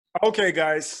Okay,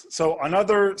 guys. So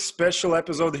another special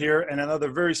episode here and another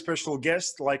very special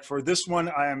guest. Like for this one,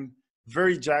 I am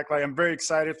very jacked. I am very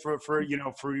excited for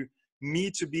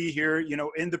me to be here,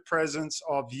 in the presence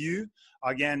of you.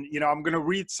 Again, I'm gonna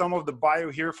read some of the bio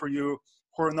here for you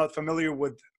who are not familiar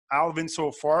with Alvin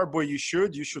so far, but you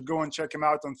should. You should go and check him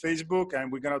out on Facebook,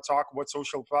 and we're gonna talk what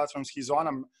social platforms he's on.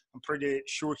 I'm pretty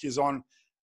sure he's on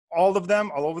all of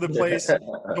them, all over the place.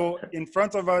 So in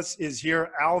front of us is here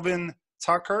Alvin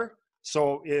Tucker.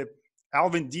 So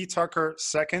Alvin D. Tucker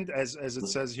second, as it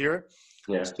says here.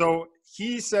 Yeah. So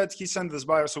he said he sent this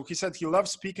bio. So he said he loves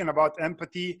speaking about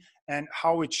empathy and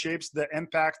how it shapes the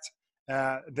impact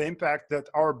that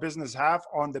our business have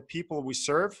on the people we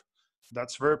serve.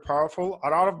 That's very powerful. A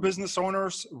lot of business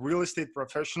owners, real estate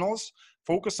professionals,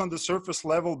 focus on the surface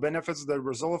level benefits that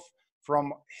result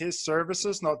from his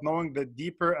services, not knowing the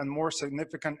deeper and more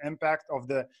significant impact of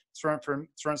the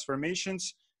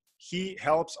transformations he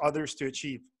helps others to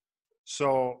achieve.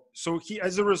 So he,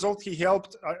 as a result, he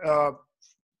helped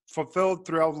fulfilled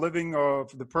throughout living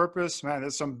of the purpose. Man,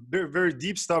 there's some very, very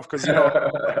deep stuff because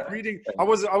like reading. I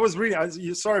was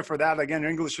reading. Sorry for that. Again,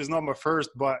 English is not my first,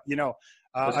 but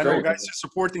I know guys are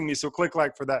supporting me, so click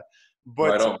like for that. But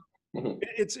right on.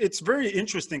 It's very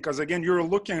interesting because again, you're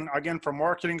looking again from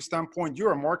marketing standpoint.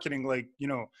 You're a marketing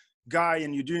guy,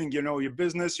 and you're doing your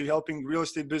business. You're helping real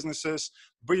estate businesses,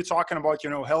 but you're talking about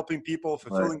helping people,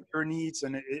 fulfilling their needs,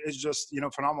 and it's just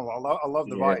phenomenal. I love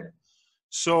the vibe.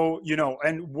 So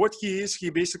and what he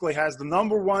basically has the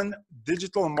 #1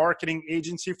 digital marketing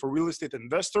agency for real estate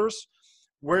investors,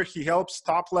 where he helps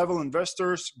top-level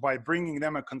investors by bringing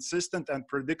them a consistent and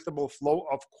predictable flow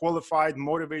of qualified,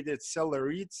 motivated seller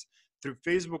leads through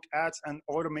Facebook ads and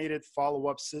automated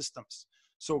follow-up systems.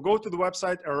 So go to the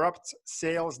website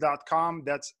eruptsales.com.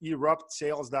 That's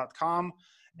eruptsales.com,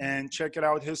 and check it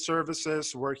out. His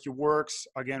services, where he works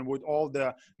again with all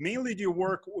the. Mainly, do you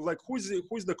work like who's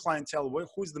the clientele?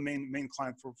 Who's the main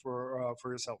client for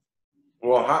yourself?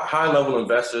 Well, high-level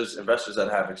investors that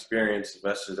have experience,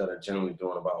 investors that are generally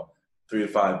doing about 3 to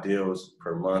 5 deals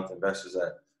per month, investors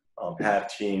that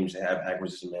have teams, they have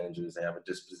acquisition managers, they have a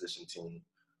disposition team,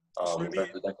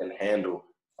 investors that can handle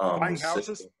buying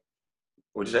houses.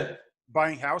 What'd you say?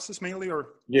 Buying houses mainly,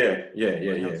 or yeah.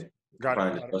 Got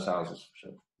buying it. Those houses for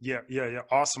sure. Yeah.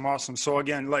 Awesome. So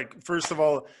again, first of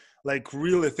all,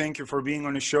 really thank you for being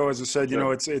on the show. As I said,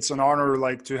 it's an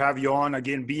honor to have you on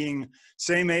again, being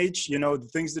same age, the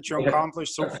things that you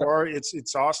accomplished so far,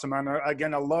 it's awesome. And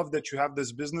again, I love that you have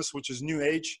this business, which is new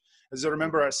age. As I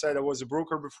remember, I said I was a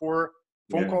broker before.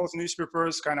 Phone calls,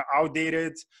 newspapers, kind of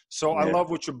outdated. So I love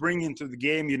what you bring into the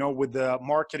game, with the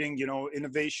marketing,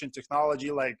 innovation, technology,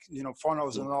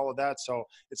 funnels and all of that. So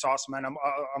it's awesome, man.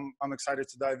 I'm excited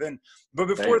to dive in. But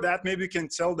before that, maybe you can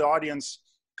tell the audience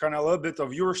kind of a little bit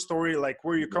of your story,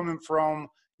 where you're coming from,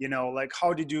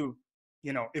 how did you,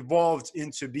 evolved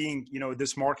into being,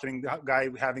 this marketing guy,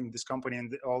 having this company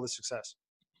and all the success.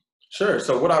 Sure.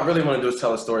 So what I really want to do is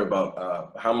tell a story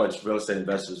about how much real estate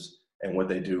investors and what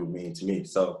they do mean to me.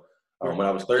 So when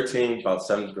I was 13, about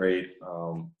 7th grade,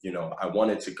 I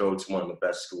wanted to go to one of the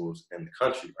best schools in the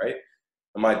country, right?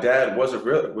 And my dad was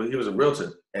he was a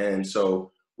realtor. And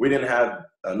so we didn't have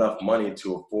enough money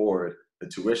to afford the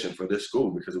tuition for this school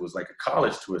because it was like a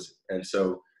college tuition. And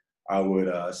so I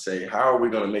would say, how are we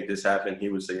going to make this happen? He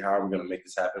would say, how are we going to make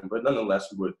this happen? But nonetheless,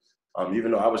 we would,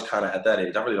 even though I was kind of at that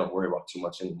age, I really don't worry about too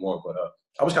much anymore, but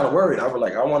I was kind of worried. I was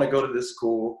like, I want to go to this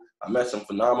school. I met some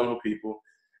phenomenal people.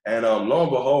 And lo and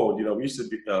behold, we used to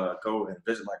go and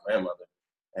visit my grandmother,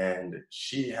 and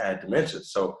she had dementia.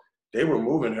 So they were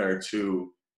moving her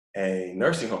to a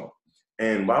nursing home.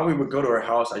 And while we would go to her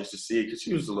house, I used to see, because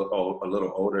she was a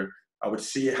little older, I would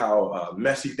see how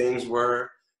messy things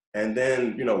were. And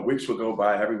then, weeks would go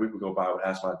by, every week would go by, I would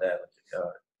ask my dad,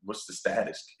 what's the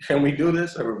status? Can we do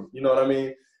this? Or, you know what I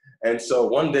mean? And so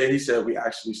one day he said, we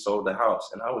actually sold the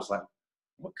house. And I was like,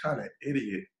 what kind of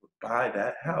idiot would buy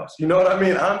that house? You know what I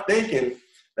mean? I'm thinking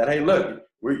that, hey, look,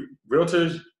 we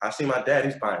realtors, I see my dad,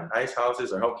 he's buying nice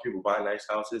houses or helping people buy nice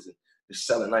houses and just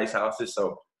selling nice houses.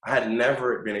 So I had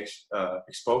never been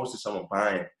exposed to someone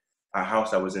buying a house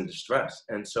that was in distress.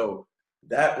 And so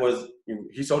that was,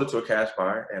 he sold it to a cash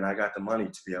buyer, and I got the money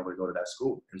to be able to go to that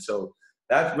school. And so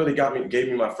that really gave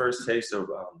me my first taste of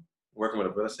working with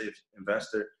a real estate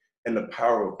investor and the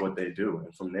power of what they do.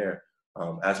 And from there,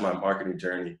 as my marketing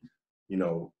journey,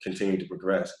 continued to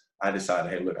progress, I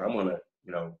decided, hey, look, I'm going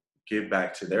to, give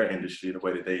back to their industry the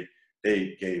way that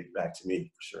they gave back to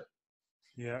me, for sure.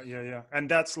 Yeah. And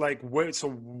that's so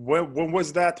when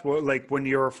was that? When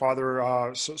your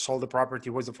father sold the property?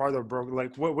 Was the father broke?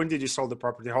 When did you sell the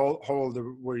property? How old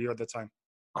were you at the time?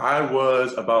 I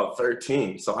was about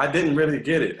 13, so I didn't really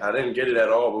get it. I didn't get it at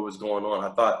all what was going on.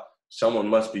 I thought someone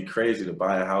must be crazy to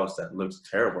buy a house that looks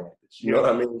terrible like this. You know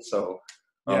Yeah. what I mean? So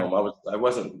Yeah. I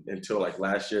wasn't until like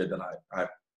last year that I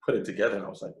put it together and I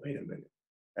was like, wait a minute.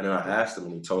 And then I asked him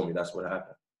and he told me that's what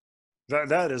happened.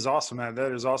 That is awesome, man.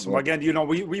 That is awesome. Yeah. Again,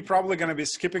 we probably gonna be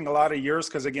skipping a lot of years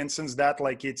because again, since that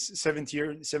like it's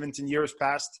 17 years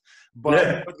past, but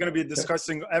Yeah. we're gonna be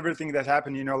discussing everything that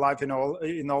happened in your life in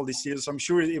all these years. I'm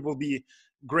sure it will be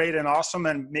great and awesome,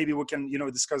 and maybe we can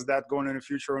discuss that going in the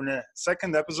future on a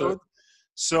second episode. Sure.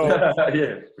 So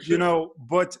Yeah, for sure.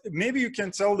 but maybe you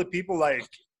can tell the people like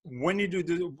when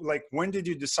did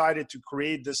you decided to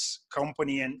create this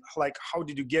company, and like how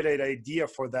did you get an idea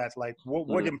for that? Like what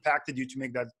Mhm. impacted you to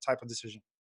make that type of decision?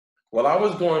 Well, I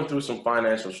was going through some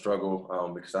financial struggle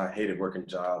because I hated working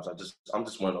jobs. I'm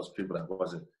just one of those people that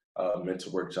wasn't meant to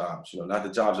work jobs. Not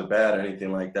that jobs are bad or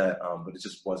anything like that, but it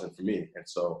just wasn't for me. And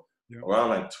so Yeah. around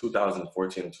like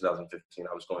 2014 and 2015,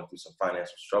 I was going through some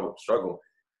financial struggle,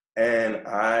 and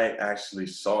I actually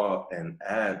saw an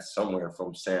ad somewhere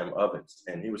from Sam Ovens,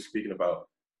 and he was speaking about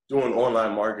doing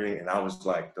online marketing, and I was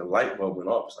like, the light bulb went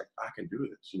off. It's like I can do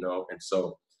this. And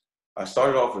so I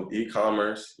started off with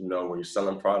e-commerce, where you're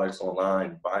selling products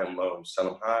online, buy them low, and sell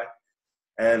them high.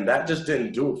 And that just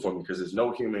didn't do it for me because there's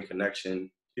no human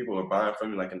connection. People are buying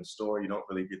from you like in the store. You don't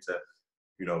really get to,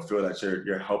 feel that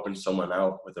you're helping someone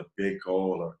out with a big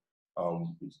goal or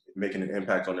making an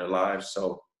impact on their lives.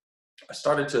 So I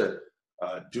started to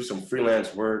do some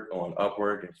freelance work on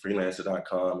Upwork and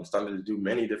freelancer.com and started to do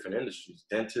many different industries,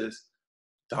 dentists,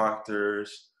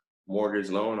 doctors, mortgage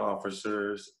loan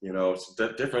officers, so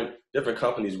different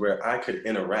companies where I could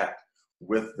interact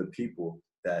with the people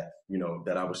that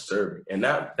I was serving. And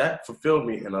that fulfilled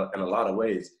me in a lot of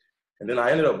ways. And then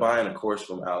I ended up buying a course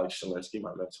from Alex Shalinsky,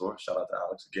 my mentor. Shout out to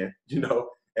Alex again,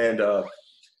 and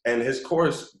and his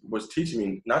course was teaching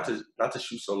me not to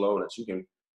shoot so low that you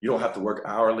don't have to work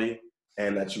hourly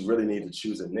and that you really need to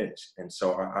choose a niche. And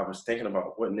so I was thinking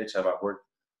about what niche have I worked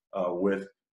with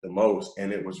the most,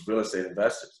 and it was real estate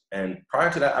investors. And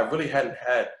prior to that, I really hadn't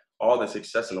had all the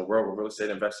success in the world with real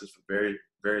estate investors for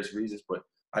various reasons, but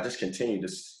I just continued to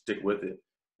stick with it.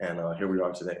 And here we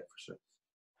are today, for sure.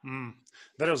 Mm,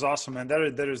 that is awesome, man. That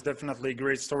is definitely a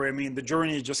great story. I mean, the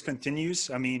journey just continues.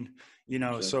 I mean,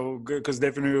 Sure. so good because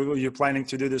definitely you're planning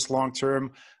to do this long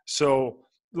term. So,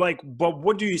 like, but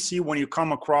what do you see when you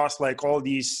come across like all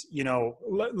these,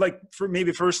 like for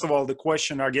maybe first of all, the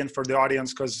question again for the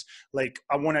audience, because like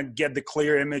I want to get the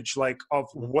clear image like of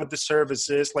what the service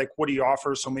is, like what do you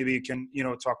offer? So maybe you can,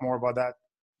 talk more about that.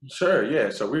 Sure, yeah.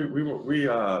 So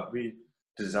we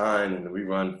design and we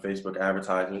run Facebook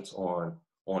advertisements on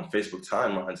Facebook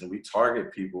timelines, and we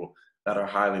target people that are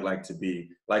highly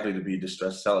likely to be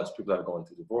distressed sellers, people that are going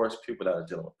through divorce, people that are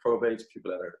dealing with probates, people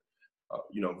that are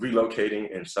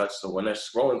relocating and such. So when they're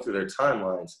scrolling through their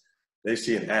timelines, they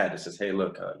see an ad that says, "Hey,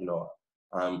 look,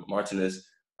 I'm Martinez.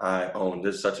 I own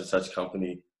this such and such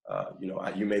company.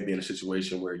 You may be in a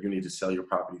situation where you need to sell your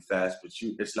property fast, but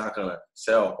it's not going to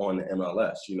sell on the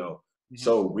MLS. Mhm.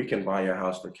 So we can buy your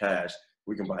house for cash.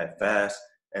 We can buy it fast,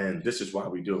 and this is why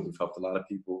we do it. We've helped a lot of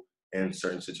people in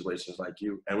certain situations like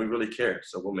you, and we really care.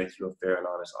 So we'll make you a fair and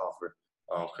honest offer.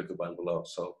 Click the button below."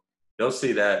 So they'll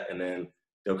see that, and then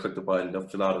they'll click the button. They'll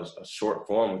fill out a short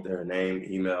form with their name,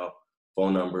 email,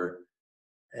 phone number,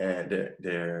 and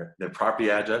their property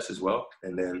address as well.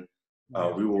 And then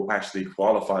Yeah. we will actually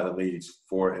qualify the leads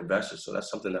for investors. So that's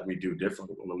something that we do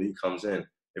differently when the lead comes in.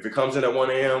 If it comes in at 1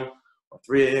 a.m. or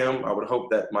 3 a.m., I would hope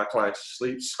that my clients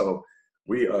sleep. So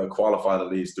we qualify the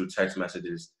leads through text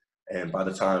messages. And by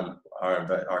the time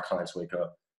our clients wake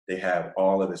up, they have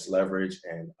all of this leverage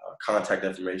and contact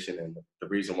information. And the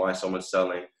reason why someone's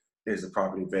selling is the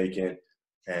property vacant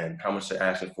and how much they're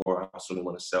asking for, how soon they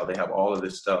want to sell. They have all of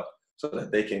this stuff so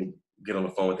that they can get on the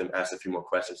phone with them, ask a few more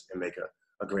questions, and make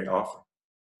a great offer.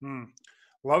 Mm.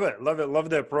 Love it, love it, love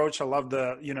the approach. I love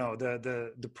the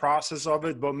the process of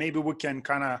it. But maybe we can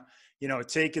kind of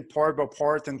take it part by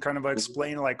part and kind of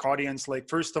explain like audience like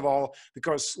first of all,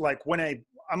 because like when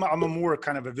I'm a more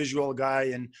kind of a visual guy,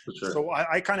 and For sure. so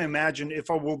I kind of imagine if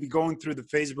I will be going through the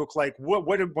Facebook, like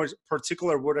what in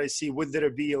particular would I see? Would there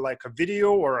be like a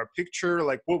video or a picture?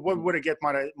 Like what would it get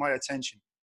my attention?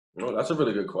 No, that's a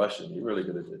really good question. You're really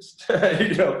good at this.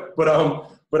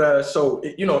 So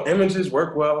images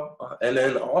work well, and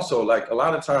then also like a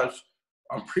lot of times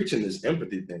I'm preaching this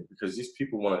empathy thing because these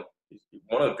people want to.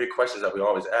 One of the big questions that we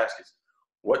always ask is,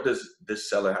 what does this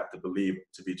seller have to believe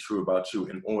to be true about you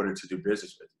in order to do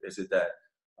business with you? Is it that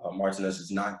Martinez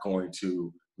is not going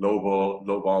to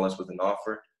lowball us with an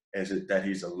offer? Is it that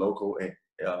he's a local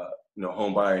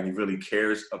home buyer, and he really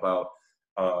cares about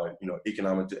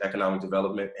economic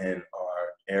development in our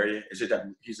area. It's just that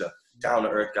he's a down to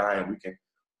earth guy, and we can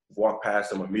walk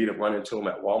past him or meet him, run into him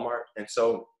at Walmart. And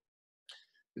so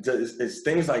it's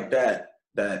things like that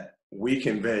that we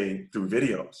convey through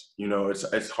videos.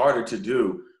 It's harder to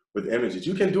do with images.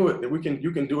 You can do it.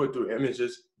 You can do it through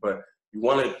images, but you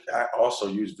want to also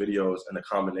use videos and a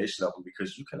combination of them,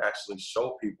 because you can actually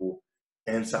show people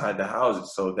inside the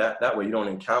houses. So that way you don't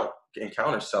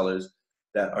encounter sellers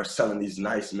that are selling these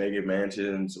nice mega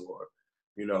mansions or,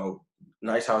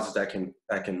 nice houses that can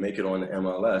make it on the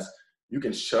MLS. You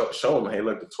can show them, hey,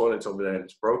 look, the toilet's over there and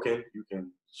it's broken. You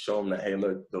can show them that, hey,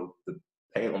 look, the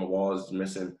paint on the walls is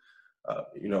missing.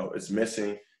 It's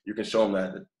missing. You can show them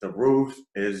that the roof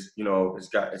is,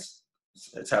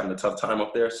 it's having a tough time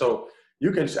up there. So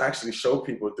you can actually show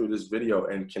people through this video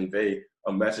and convey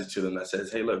a message to them that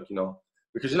says, hey, look,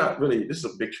 because you're not really, this is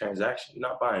a big transaction. You're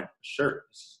not buying a shirt.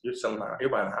 You're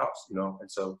buying a house, and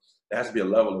so there has to be a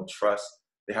level of trust.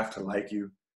 They have to like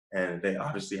you, and they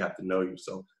obviously have to know you.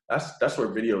 So that's where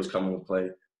videos come into play.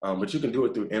 But you can do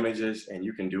it through images, and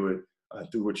you can do it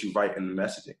through what you write in the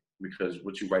messaging, because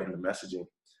what you write in the messaging,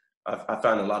 I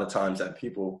found a lot of times that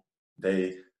people,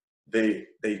 they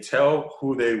tell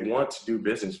who they want to do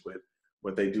business with,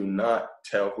 but they do not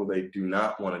tell who they do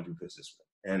not want to do business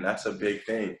with. And that's a big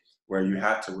thing, where you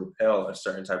have to repel a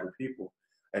certain type of people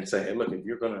and say, hey, look, if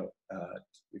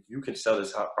you can sell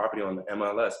this hot property on the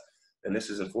MLS, then this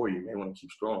isn't for you. You may want to keep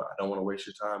scrolling. I don't want to waste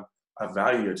your time. I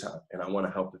value your time, and I want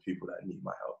to help the people that need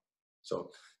my help.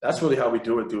 So that's really how we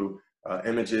do it, through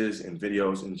images and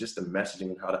videos, and just the messaging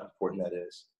and how important that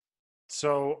is.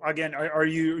 So again,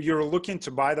 you're looking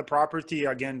to buy the property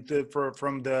again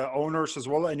from the owners as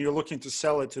well, and you're looking to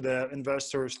sell it to the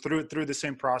investors through the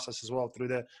same process as well.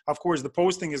 Of course, the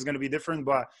posting is going to be different,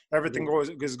 but everything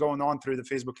is going on through the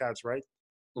Facebook ads, right?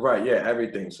 Right. Yeah.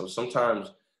 Everything. So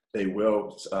sometimes they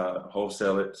will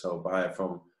wholesale it, so buy it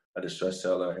from a distressed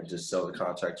seller and just sell the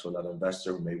contract to another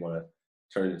investor who may want to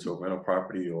turn it into a rental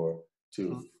property or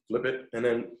to flip it. And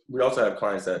then we also have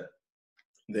clients that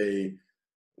they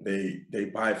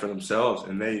buy it for themselves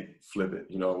and they flip it.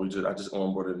 I just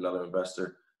onboarded another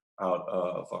investor out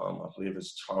of I believe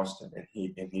it's Charleston, and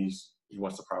he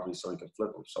wants the property so he can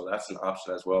flip them. So that's an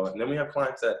option as well. And then we have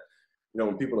clients that,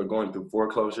 when people are going through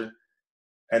foreclosure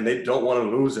and they don't want to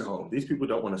lose their home. These people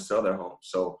don't want to sell their home.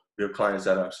 So we have clients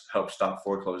that have helped stop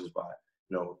foreclosures by,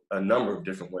 a number of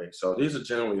different ways. So these are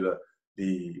generally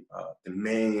the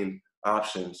main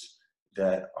options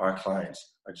that our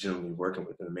clients are generally working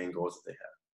with, and the main goals that they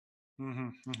have. Mm-hmm,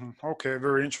 mm-hmm. Okay,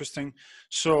 very interesting.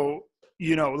 So,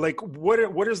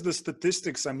 what is the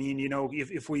statistics? I mean,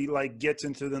 if we get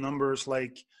into the numbers,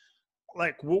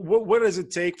 what does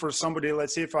it take for somebody,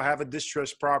 let's say if I have a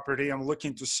distressed property, I'm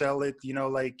looking to sell it,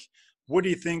 what do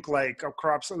you think, you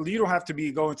don't have to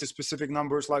be going to specific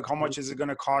numbers, like how much is it going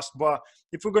to cost, but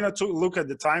if we're going to look at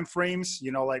the time frames,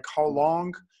 how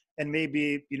long, and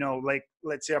maybe,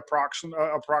 let's say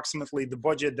approximately the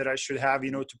budget that I should have,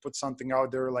 to put something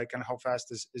out there, and how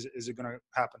fast is it going to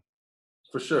happen?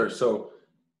 For sure. So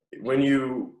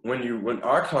when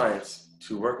our clients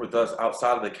to work with us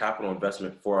outside of the capital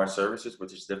investment for our services,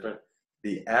 which is different,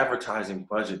 the advertising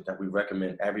budget that we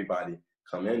recommend everybody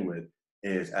come in with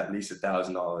is at least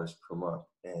 $1,000 per month.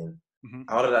 And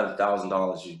out of that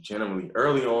 $1,000, you generally,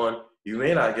 early on, you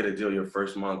may not get a deal your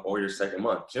first month or your second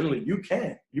month. Generally, you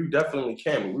definitely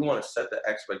can, but we want to set the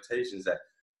expectations that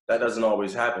doesn't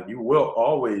always happen. You will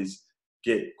always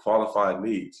get qualified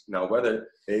leads. Now, whether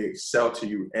they sell to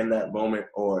you in that moment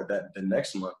or that the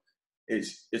next month,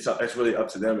 it's really up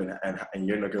to them and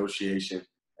your negotiation.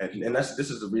 And this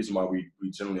is the reason why we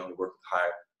generally only work with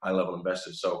high level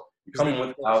investors. So you come in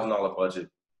with $1,000 budget,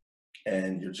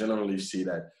 and you generally see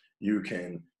that you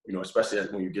can, especially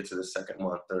when you get to the second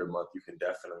month, third month, you can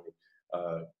definitely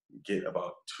get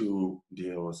about 2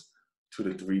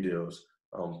 to 3 deals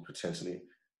potentially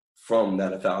from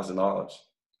that $1,000.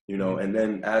 And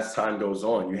then as time goes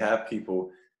on, you have people,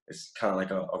 it's kind of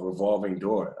like a revolving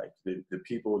door. Like the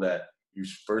people that you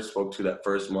first spoke to that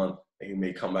first month, they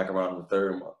may come back around in the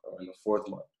third month or in the fourth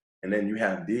month. And then you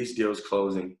have these deals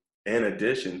closing in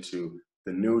addition to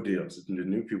the new deals, the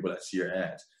new people that see your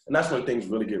ads. And that's when things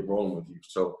really get rolling with you.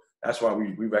 So that's why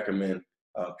we recommend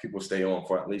people stay on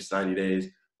for at least 90 days.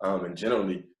 And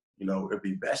generally, it'd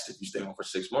be best if you stay on for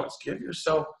 6 months. Give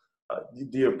yourself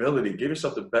the ability, give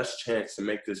yourself the best chance to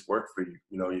make this work for you.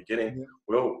 You're getting,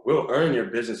 we'll earn your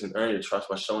business and earn your trust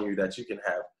by showing you that you can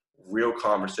have real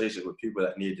conversations with people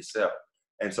that need to sell.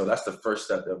 And so that's the first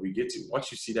step that we get to.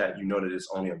 Once you see that, that it's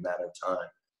only a matter of time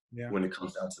when it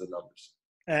comes down to the numbers.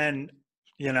 And,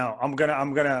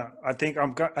 I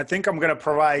think I'm gonna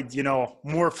provide,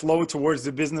 more flow towards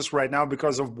the business right now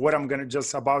because of what I'm gonna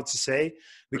just about to say. For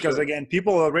Because sure. again,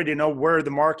 people already know where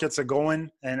the markets are going,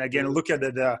 and again, Mhm. look at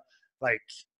like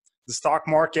the stock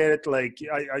market. Like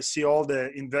I see all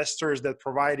the investors that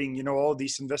providing, all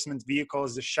these investment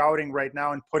vehicles, they're shouting right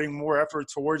now and putting more effort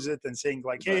towards it and saying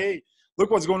like, hey, Right. hey, look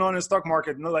what's going on in the stock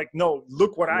market. And they're like, no,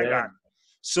 look what I Yeah. got.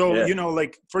 So, Yeah.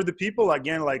 like for the people,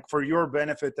 again, like for your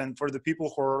benefit and for the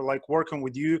people who are like working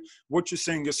with you, what you're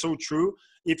saying is so true.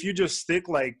 If you just stick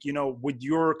like, with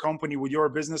your company, with your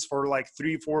business for like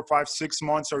 3, 4, 5, 6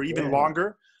 months or even Yeah.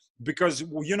 longer, because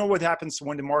you know what happens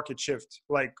when the market shifts.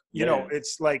 Like, Yeah.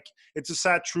 it's like, it's a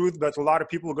sad truth, but a lot of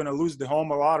people are going to lose the home.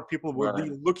 A lot of people will be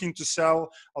Right. looking to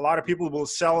sell. A lot of people will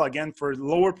sell again for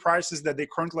lower prices that they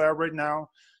currently are right now.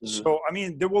 Hmm. So, I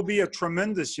mean, there will be a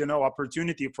tremendous,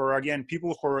 opportunity for, again,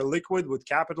 people who are liquid with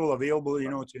capital available,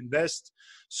 to invest.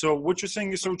 So what you're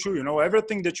saying is so true.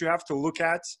 Everything that you have to look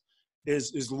at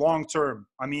is long term.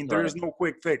 I mean, there Right. is no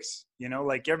quick fix,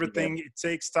 like Yeah. everything, it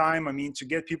takes time. I mean, to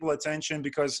get people attention,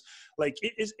 because like,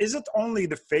 is it only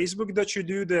the Facebook that you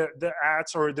do the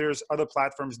ads, or there's other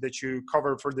platforms that you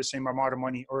cover for the same amount of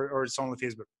money, or it's only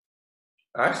Facebook?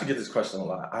 I actually get this question a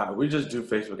lot. We just do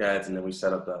Facebook ads and then we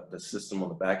set up the system on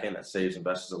the back end that saves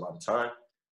investors a lot of time.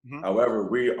 Hmm. However,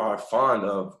 we are fond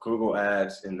of Google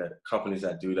ads and the companies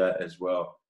that do that as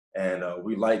well. And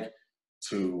we like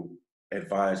to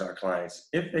advise our clients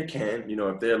if they can,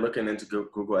 if they're looking into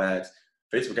Google ads,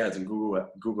 Facebook ads and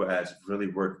Google ads really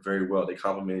work very well. They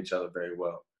complement each other very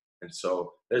well. And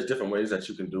so there's different ways that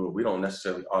you can do it. We don't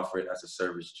necessarily offer it as a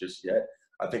service just yet.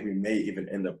 I think we may even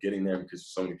end up getting there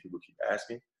because so many people keep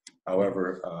asking.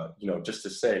 However, just to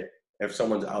say, if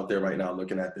someone's out there right now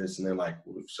looking at this and they're like,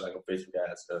 well, should I go Facebook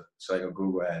ads? Should I go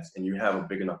Google ads? And you have a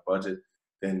big enough budget,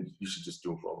 then you should just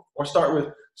do both. Or start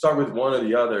with one or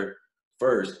the other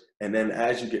first, and then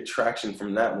as you get traction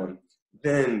from that one,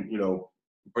 then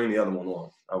bring the other one on.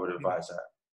 I would advise that.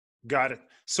 Got it.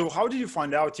 So how did you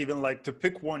find out even like to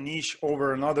pick one niche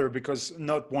over another? Because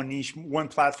not one niche, one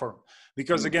platform.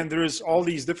 Because Mm. again, there's all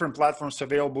these different platforms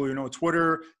available,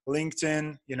 Twitter,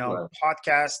 LinkedIn, Right.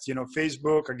 podcast,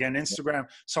 Facebook, again, Instagram.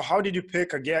 So how did you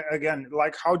pick again,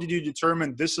 like how did you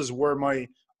determine this is where my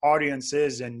audience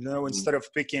is? And, Mm. instead of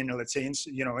picking, let's say,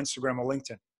 Instagram or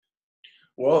LinkedIn.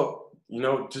 Well,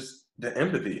 just the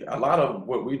empathy. A lot of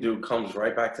what we do comes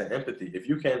right back to empathy. If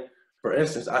you can, for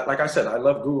instance, like I said, I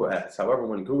love Google Ads. However,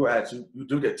 when Google Ads, you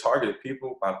do get targeted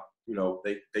people.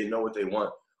 They know what they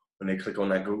want when they click on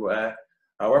that Google ad.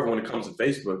 However, when it comes to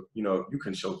Facebook, you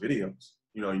can show videos.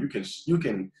 You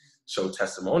can show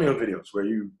testimonial videos where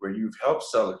you've helped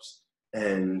sellers,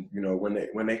 and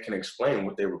when they can explain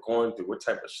what they were going through, what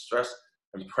type of stress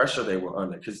and pressure they were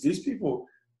under, because these people,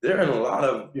 they're in a lot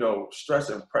of stress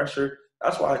and pressure.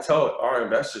 That's why I tell our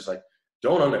investors, like,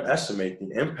 don't underestimate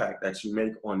the impact that you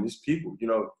make on these people.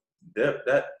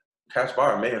 That cash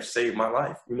bar may have saved my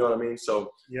life. You know what I mean?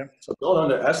 So Yeah. so don't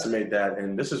underestimate that.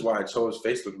 And this is why I chose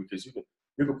Facebook, because you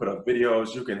can put up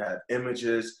videos, you can have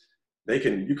images,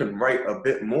 you can write a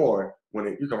bit more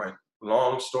you can write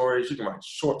long stories, you can write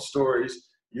short stories,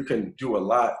 you can do a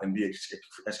lot and be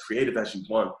as creative as you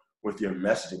want with your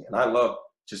messaging. And I love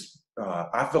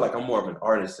I feel like I'm more of an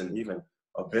artist than even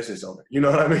a business owner. You know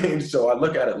what I mean? So I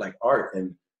look at it like art,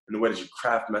 and the way that you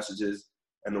craft messages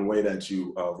and the way that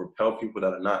you repel people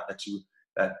that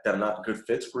are not good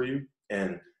fits for you.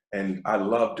 And I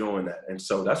love doing that. And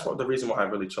so that's the reason why I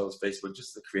really chose Facebook,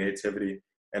 just the creativity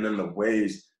and then the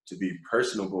ways to be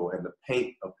personable and to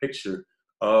paint a picture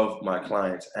of my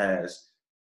clients as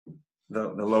the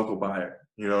local buyer.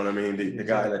 You know what I mean? The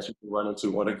guy Exactly. that you can run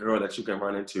into, or the girl that you can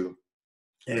run into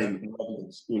Yeah. in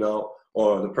Wegmans,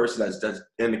 or the person that's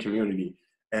in the community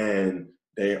and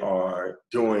they are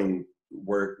doing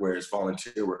work where it's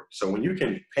volunteer work. So when you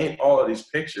can paint all of these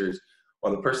pictures, or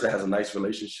the person that has a nice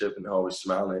relationship and they're always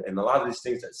smiling, and a lot of these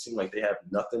things that seem like they have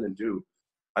nothing to do.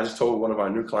 I just told one of our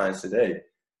new clients today,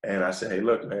 and I said, hey,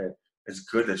 look, man, it's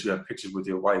good that you have pictures with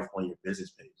your wife on your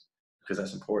business page, because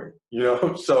that's important,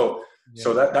 So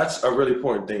Yeah. that's a really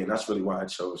important thing, and that's really why I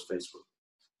chose Facebook.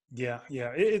 Yeah,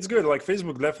 yeah, it's good. Like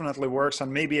Facebook definitely works,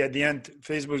 and maybe at the end,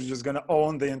 Facebook is just gonna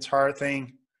own the entire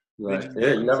thing. They Right. just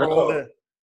Yeah, you never know.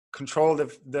 control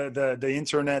the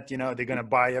internet. They're gonna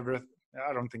buy every.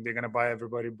 I don't think they're gonna buy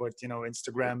everybody, but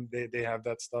Instagram, they have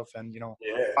that stuff, and Yeah,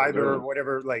 Fiber or literally.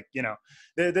 whatever. Like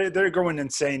they're going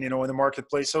insane, in the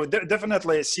marketplace. So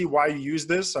definitely, I see why you use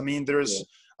this. I mean, Yeah. there's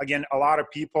again a lot of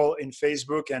people in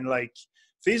Facebook, and like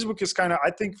Facebook is kind of.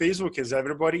 I think Facebook is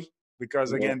everybody,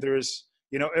 because Yeah. again, there's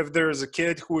you know, if there's a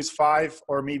kid who is 5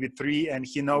 or maybe 3 and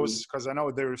he Mhm. knows, because I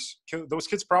know those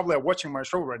kids probably are watching my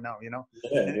show right now, you know,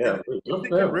 Yeah, and yeah, if good they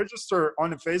for can them. register on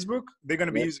the Facebook, they're going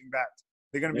to be Yeah, using that.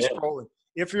 They're going to be yeah, scrolling.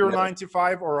 If you're yeah,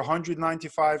 95 or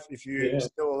 195, if you're yeah,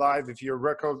 still alive, if you're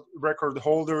record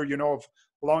holder, you know, of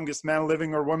longest man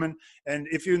living or woman, and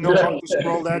if you know how yeah, to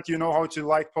scroll that, you know how to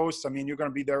like posts, I mean, you're going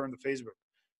to be there on the Facebook,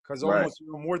 because right. almost, you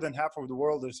know, more than half of the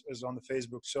world is on the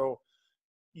Facebook. So,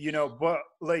 you know, but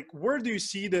like, where do you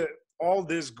see the all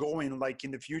this going, like, in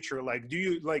the future? Like, do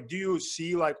you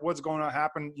see like what's going to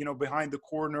happen, you know, behind the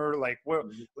corner, like what,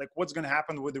 Mhm. like what's going to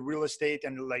happen with the real estate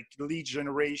and like lead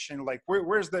generation? Like,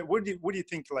 where's that, what do you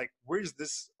think, like, where's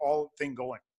this all thing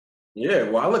going? Yeah,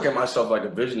 well, I look at myself like a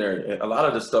visionary. A lot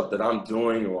of the stuff that I'm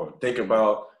doing or thinking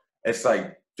about, it's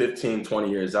like 15,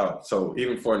 20 years out. So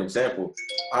even for an example,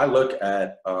 I look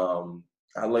at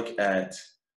I look at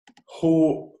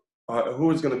who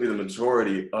is going to be the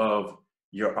majority of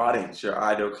your audience, your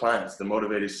ideal clients, the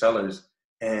motivated sellers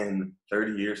in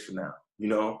 30 years from now. You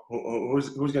know, who's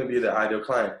going to be the ideal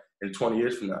client in 20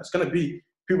 years from now? It's going to be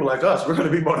people like us. We're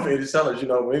going to be motivated sellers. You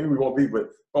know, maybe we won't be, but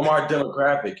from our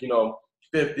demographic, you know,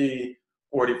 50,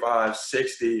 45,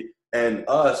 60, and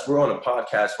us, we're on a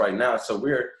podcast right now. So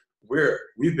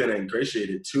we've been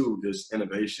ingratiated to this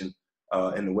innovation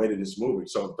and the way that it's moving.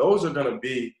 So those are going to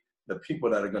be the people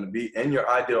that are going to be in your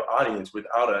ideal audience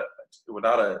without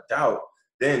a doubt.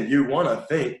 Then you want to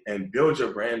think and build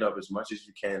your brand up as much as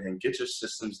you can and get your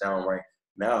systems down right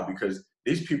now, because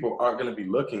these people aren't going to be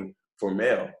looking for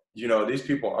mail. You know, these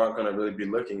people aren't going to really be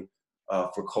looking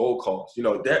for cold calls. You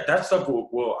know, that stuff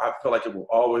will I feel like it will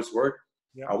always work.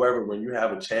 Yeah. However, when you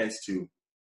have a chance to,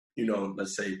 you know,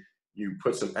 let's say you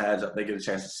put some ads up, they get a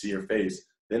chance to see your face.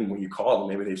 Then when you call them,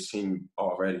 maybe they've seen you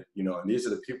already, you know, and these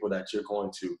are the people that you're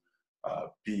going to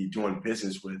be doing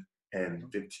business with in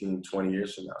 15, 20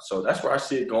 years from now. So that's where I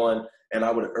see it going. And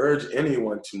I would urge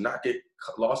anyone to not get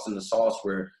lost in the sauce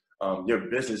where your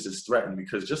business is threatened,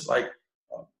 because just like,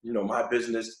 you know, my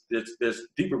business, there's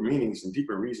deeper meanings and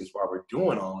deeper reasons why we're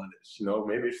doing all of this. You know,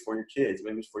 maybe it's for your kids,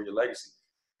 maybe it's for your legacy.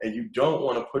 And you don't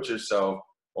want to put yourself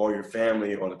or your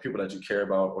family or the people that you care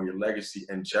about or your legacy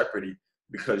in jeopardy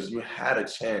because you had a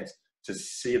chance to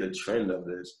see the trend of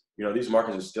this. You know, these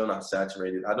markets are still not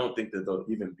saturated. I don't think that they'll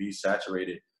even be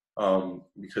saturated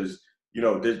because, you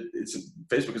know,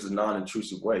 Facebook is a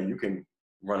non-intrusive way. You can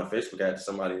run a Facebook ad to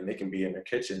somebody and they can be in their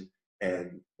kitchen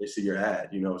and they see your ad,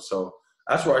 you know. So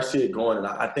that's where I see it going. And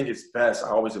I think it's best. I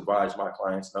always advise my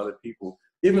clients and other people,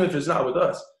 even if it's not with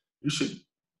us, you should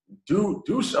do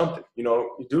something, you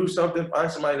know, do something, find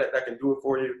somebody that can do it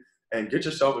for you and get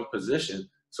yourself in position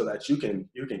so that you can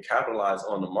capitalize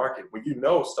on the market. When you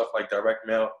know stuff like direct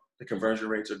mail, the conversion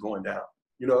rates are going down.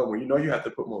 You know, when you know you have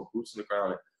to put more boots in the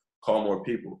ground and call more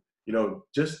people, you know,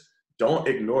 just don't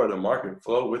ignore the market,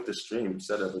 flow with the stream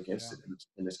instead of against Yeah. it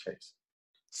in this case.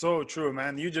 So true,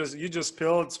 man. You just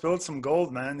spilled some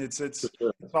gold, man. For It's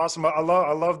sure. it's awesome. I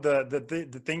love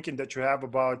the thinking that you have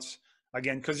about,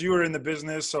 again, because you were in the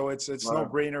business, so it's no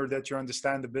Right, brainer that you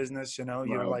understand the business. You're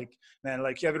right. like, man,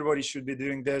 like everybody should be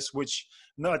doing this, which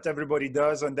not everybody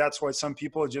does, and that's why some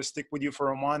people just stick with you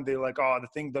for a month. They're like, oh, the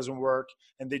thing doesn't work,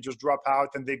 and they just drop out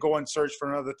and they go and search for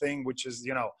another thing, which is,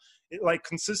 like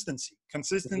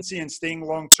consistency and staying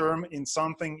long term in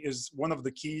something is one of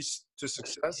the keys to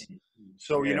success.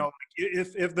 So, Yeah,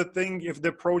 if the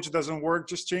approach doesn't work,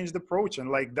 just change the approach. And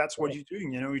like, that's what you're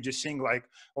doing, you're just seeing like,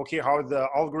 okay, how the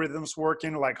algorithms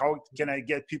working, like how can I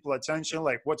get people attention,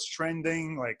 like what's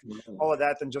trending, like right. all of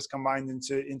that, and just combined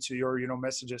into your,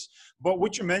 messages. But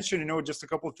what you mentioned, just a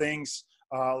couple of things,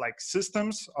 like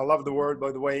systems. I love the word,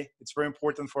 by the way. It's very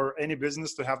important for any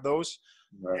business to have those,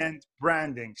 Right. and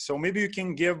branding. So maybe you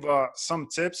can give some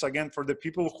tips again for the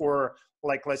people who are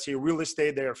like, let's say, real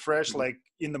estate, they're fresh, like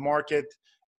in the market,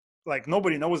 like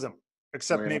nobody knows them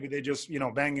except Right. maybe they just,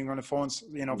 banging on the phones,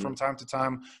 Mhm. from time to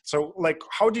time. So like,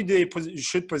 how do they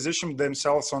should position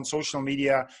themselves on social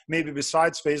media, maybe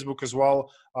besides Facebook as well,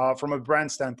 from a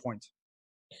brand standpoint?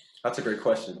 That's a great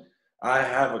question. I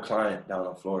have a client down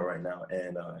in Florida right now,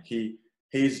 and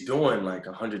he's doing like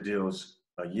 100 deals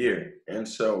a year. And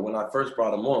so when I first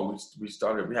brought him on,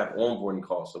 we have onboarding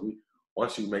calls. So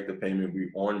once you make the payment,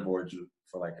 we onboard you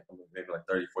for like maybe like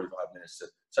 30, 45 minutes to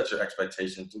set your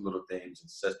expectations, do little things, and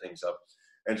set things up.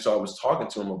 And so I was talking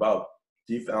to him about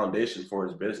the foundation for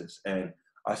his business, and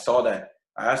I saw that.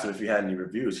 I asked him if he had any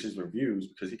reviews, his reviews,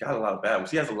 because he got a lot of bad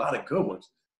ones. He has a lot of good ones.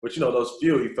 But those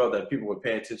few, he felt that people were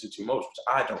paying attention to most, which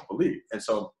I don't believe. And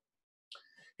so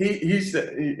he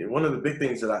said one of the big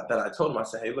things that I told him, I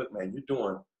said, hey, look, man, you're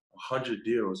doing 100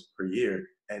 deals per year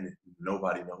and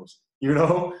nobody knows, you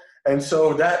know? And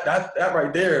so that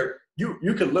right there,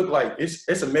 you could look like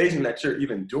it's amazing that you're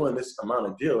even doing this amount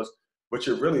of deals, but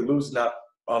you're really losing out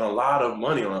on a lot of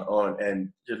money and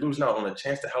you're losing out on a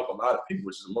chance to help a lot of people,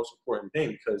 which is the most important thing,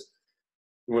 because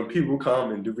when people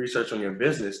come and do research on your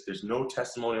business, there's no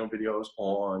testimonial videos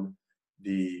on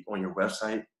your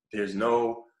website. There's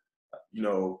no, you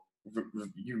know,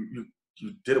 you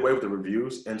did away with the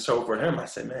reviews. And so for him, I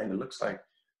said, man, it looks like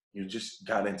you just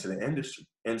got into the industry.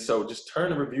 And so just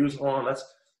turn the reviews on.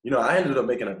 I ended up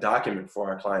making a document for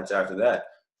our clients after that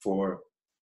for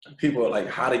people, like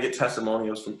how to get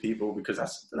testimonials from people, because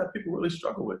that's something that people really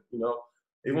struggle with, you know.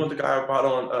 Even with the guy I brought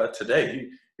on today,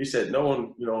 he said, no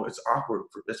one, you know, it's awkward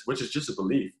for this, which is just a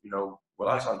belief, you know. Well,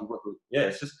 I saw you work with,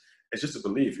 it's just a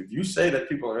belief. If you say that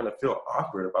people are going to feel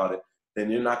awkward about it, then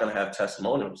you're not going to have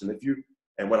testimonials.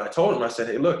 And when I told him, I said,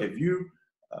 hey, look, if you,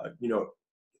 you know,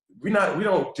 we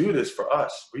don't do this for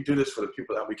us. We do this for the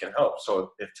people that we can help.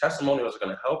 So if testimonials are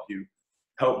going to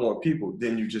help more people,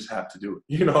 then you just have to do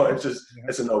it. You know, it's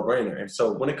a no-brainer. And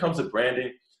so when it comes to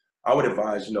branding, I would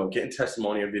advise, you know, getting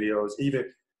testimonial videos, even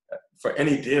for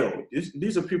any deal.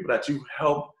 These are people that you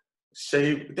help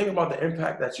save. Think about the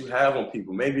impact that you have on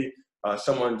people. Maybe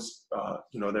someone's,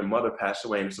 you know, their mother passed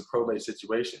away and it's a probate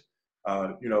situation.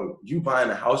 You know, you buying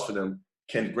a house for them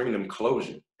can bring them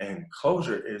closure, and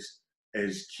closure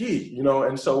is key, you know.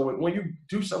 And so when you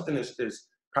do something as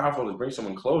powerful as bring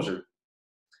someone closure,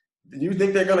 do you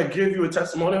think they're going to give you a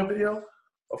testimonial video?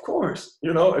 Of course.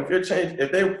 You know, if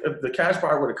the cash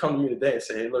buyer were to come to me today and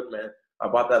say, hey, look, man, I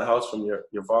bought that house from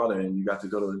your father and you got to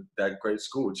go to that great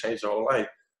school, it changed your whole life,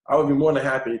 I would be more than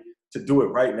happy to do it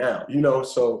right now, you know.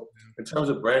 So in terms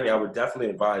of branding, I would definitely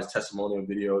advise testimonial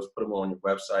videos, put them on your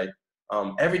website.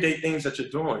 Everyday things that you're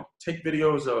doing. Take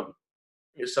videos of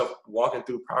yourself walking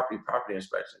through property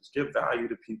inspections. Give value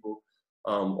to people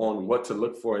on what to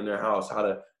look for in their house, how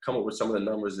to come up with some of the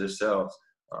numbers themselves.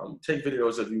 Take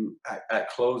videos of you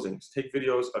at closings. Take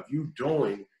videos of you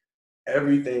doing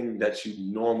everything that you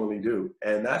normally do.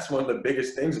 And that's one of the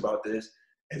biggest things about this,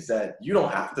 is that you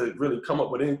don't have to really come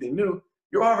up with anything new.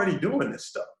 You're already doing this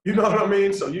stuff. You know what I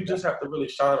mean? So you just have to really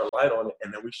shine a light on it,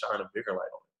 and then we shine a bigger light on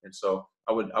it. And so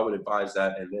I would advise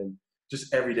that. And then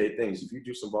just everyday things. If you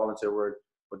do some volunteer work,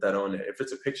 put that on there. If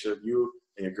it's a picture of you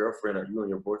and your girlfriend, or you and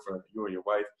your boyfriend, or you and your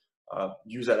wife,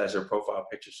 use that as your profile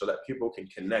picture so that people can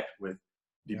connect with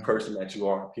the person that you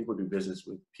are. People do business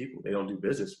with people. They don't do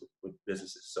business with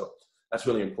businesses. So that's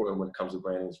really important when it comes to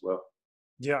branding as well.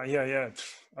 Yeah.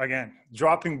 Again,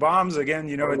 dropping bombs again,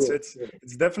 you know, it's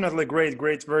definitely great,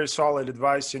 very solid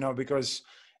advice, you know, because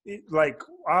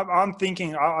I'm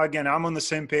thinking, again, I'm on the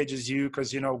same page as you,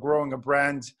 because, you know, growing a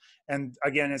brand, and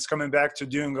again, it's coming back to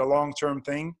doing a long-term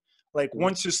thing. Like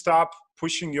once you stop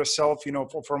pushing yourself, you know,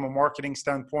 from a marketing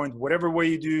standpoint, whatever way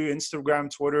you do, Instagram,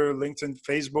 Twitter, LinkedIn,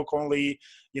 Facebook only,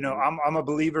 you know, I'm a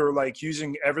believer, like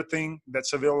using everything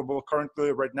that's available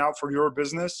currently right now for your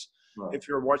business. Right. If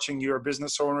you're watching, you're a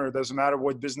business owner, it doesn't matter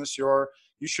what business you are,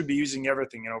 you should be using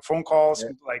everything, you know, phone calls,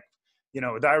 like, you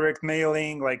know, direct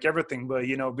mailing, like everything. But,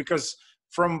 you know, because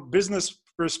from business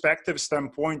perspective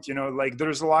standpoint, you know, like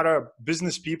there's a lot of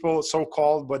business people,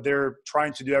 so-called, but they're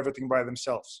trying to do everything by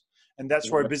themselves. And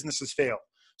that's where businesses fail.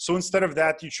 So instead of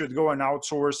that, you should go and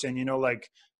outsource and, you know, like,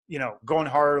 you know, go and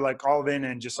hire like all in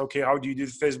and just, okay, how do you do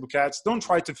the Facebook ads? Don't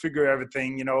try to figure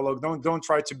everything, you know, look, don't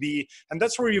try to be, and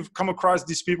that's where you've come across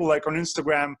these people like on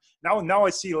Instagram. Now I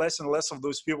see less and less of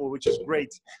those people, which is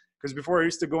great. Because before I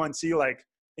used to go and see like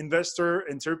investor,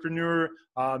 entrepreneur,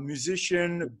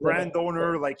 musician, brand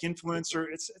owner, like influencer.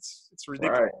 It's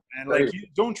ridiculous. Right. And like, you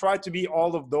don't try to be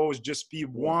all of those, just be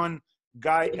one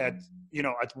guy at, you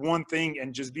know, at one thing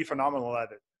and just be phenomenal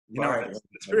at it. You know,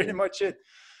 that's pretty much it.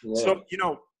 Yeah. So, you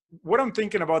know, what I'm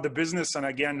thinking about the business, and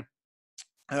again,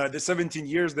 the 17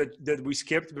 years that we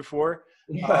skipped before,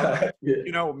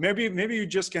 you know, maybe you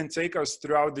just can take us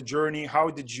throughout the journey. How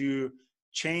did you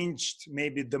changed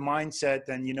maybe the mindset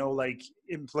and, you know, like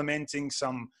implementing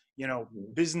some, you know,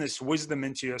 business wisdom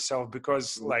into yourself?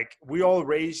 Because like we all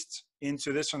raised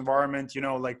into this environment, you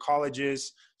know, like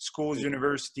colleges, schools,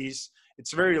 universities,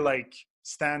 it's very like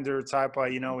standard type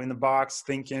of, you know, in the box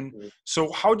thinking.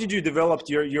 So how did you develop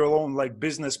your own like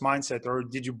business mindset, or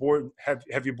did you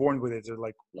have you born with it, or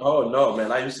like? Oh no,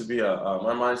 man, I used to be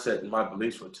my mindset and my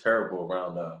beliefs were terrible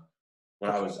around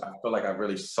I feel like I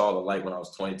really saw the light when I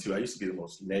was 22. I used to be the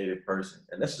most negative person,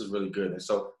 and this is really good. And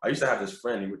so I used to have this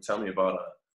friend, he would tell me about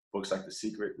books like The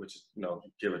Secret, which is, you know,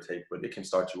 give or take, but it can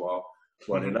start you off.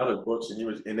 But in other books,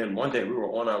 and then one day we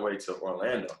were on our way to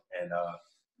Orlando, and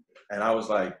And I was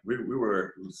like, we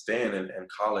were staying in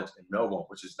college in Melbourne,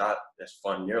 which is not as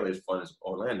fun, nearly as fun as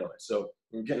Orlando. And so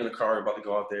we're getting in the car, about to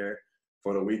go out there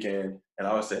for the weekend. And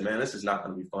I would say, man, this is not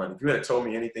going to be fun. If you had told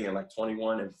me anything in like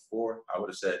 21 and before, I would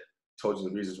have said, told you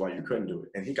the reasons why you couldn't do it.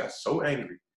 And he got so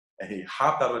angry and he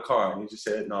hopped out of the car and he just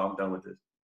said, no, I'm done with this.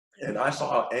 And I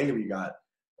saw how angry he got.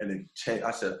 And then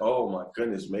I said, oh my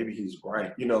goodness, maybe he's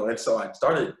right. You know, and so I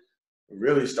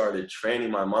really started training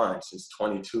my mind since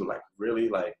 22, like really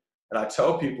like, and I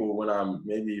tell people when I'm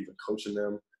maybe even coaching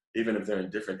them, even if they're in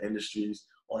different industries,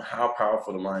 on how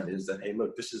powerful the mind is that, hey,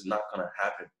 look, this is not going to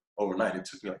happen overnight. It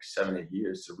took me like 7-8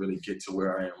 years to really get to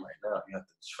where I am right now. You have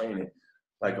to train it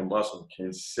like a muscle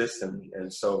consistently.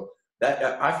 And so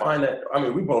that I find that, I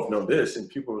mean, we both know this, and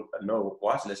people know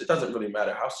watching this, it doesn't really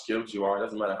matter how skilled you are. It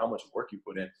doesn't matter how much work you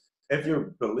put in. If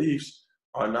your beliefs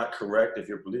are not correct, if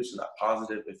your beliefs are not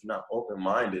positive, if you're not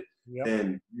open-minded, Yep.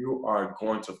 then you are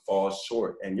going to fall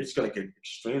short. And it's going to get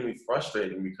extremely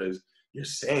frustrating because you're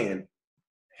saying,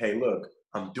 hey, look,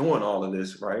 I'm doing all of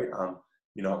this, right? I'm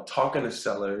talking to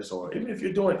sellers, or even if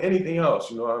you're doing anything else,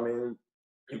 you know what I mean?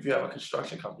 If you have a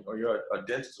construction company or you're a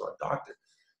dentist or a doctor,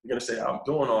 you're going to say, I'm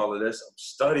doing all of this, I'm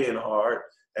studying hard,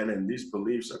 and then these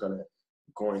beliefs are going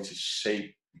to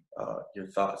shape your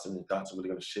thoughts, and your thoughts are really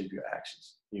going to shape your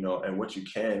actions, you know, and what you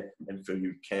can and feel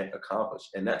you can't accomplish.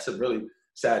 And that's a really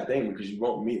sad thing, because you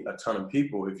won't meet a ton of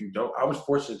people if you don't. I was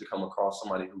fortunate to come across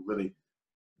somebody who really,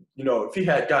 you know, if he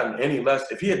had gotten any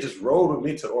less, if he had just rolled with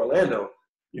me to Orlando,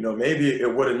 you know, maybe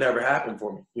it would have never happened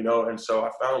for me, you know. And so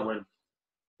I found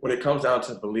when it comes down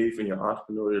to belief in your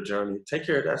entrepreneurial journey, take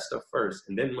care of that stuff first.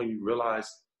 And then when you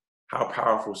realize how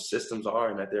powerful systems are,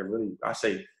 and that they're really, I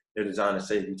say, they're designed to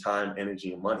save you time,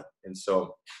 energy, and money. And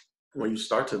so when you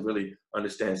start to really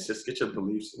understand, just get your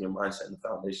beliefs and your mindset and the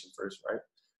foundation first, right?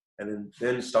 And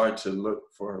then start to look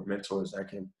for mentors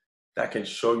that can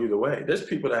show you the way. There's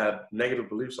people that have negative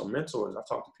beliefs on mentors. I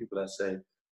talk to people that say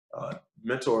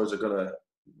mentors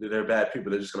they're bad people.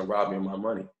 They're just gonna rob me of my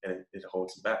money, and it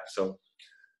holds them back. So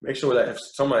make sure that if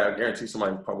somebody, I guarantee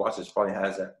somebody who watches probably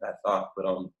has that thought, but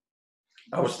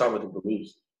I would start with the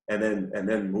beliefs, and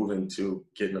then moving to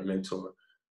getting a mentor,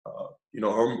 you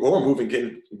know, or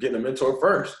getting a mentor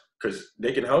first, because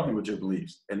they can help you with your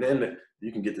beliefs, and then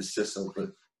you can get the system.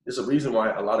 But there's a reason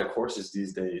why a lot of courses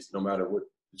these days, no matter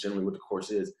generally what the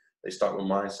course is, they start with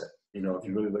mindset. You know, if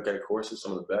you really look at courses,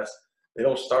 some of the best, they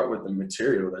don't start with the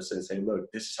material that says, hey,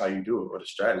 look, this is how you do it, or the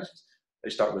strategies. They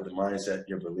start with the mindset,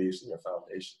 your beliefs, and your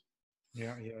foundation.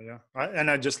 Yeah. And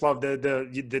I just love that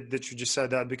you just said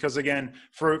that, because again,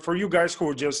 for you guys who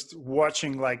are just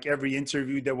watching like every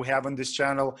interview that we have on this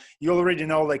channel, you already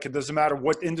know, like, it doesn't matter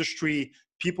what industry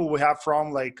people we have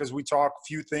from, like, because we talk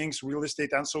few things, real estate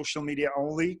and social media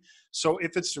only. So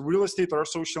if it's real estate or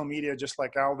social media, just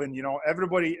like Alvin, you know,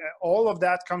 everybody, all of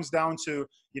that comes down to,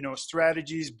 you know,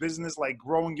 strategies, business, like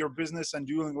growing your business and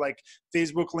doing like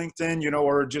Facebook, LinkedIn, you know,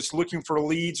 or just looking for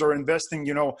leads or investing,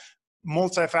 you know,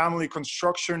 multifamily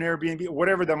construction, Airbnb,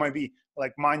 whatever that might be,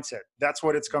 like mindset. That's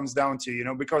what it comes down to, you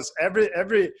know, because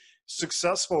every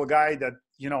successful guy that,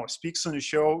 you know, speaks on the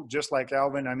show, just like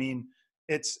Alvin, I mean,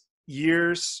 it's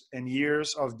years and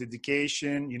years of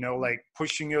dedication, you know, like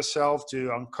pushing yourself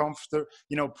to uncomfortable,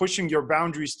 you know, pushing your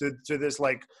boundaries to this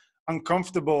like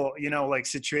uncomfortable, you know, like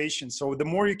situation. So the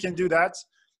more you can do that,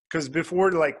 because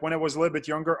before, like when I was a little bit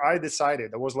younger, I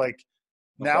decided, I was like,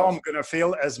 now I'm going to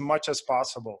fail as much as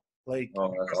possible. Like,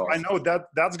 Awesome. I know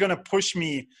that's going to push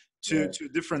me to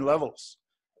different levels.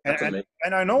 And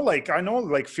I know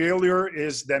like failure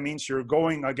that means you're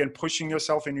going again, pushing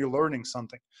yourself, and you're learning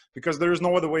something, because there's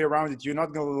no other way around it. You're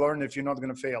not going to learn if you're not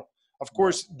going to fail. Of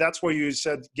course, that's why you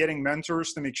said getting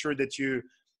mentors, to make sure that you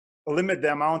limit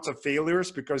the amount of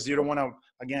failures, because you don't want to,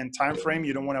 again, time frame,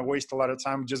 you don't want to waste a lot of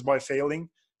time just by failing,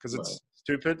 because it's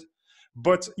stupid.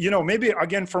 But, you know, maybe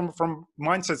again, from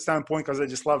mindset standpoint, because I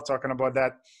just love talking about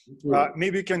that,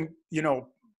 maybe you can, you know,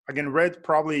 again, read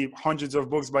probably hundreds of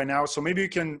books by now. So maybe you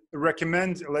can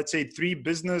recommend, let's say, 3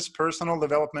 business, personal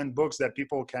development books that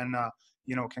people can,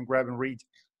 you know, can grab and read.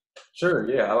 Sure.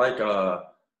 Yeah.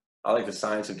 I like The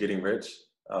Science of Getting Rich.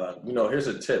 You know, here's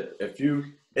a tip. If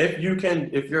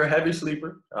you're a heavy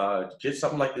sleeper, get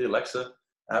something like the Alexa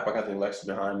app. I got the Alexa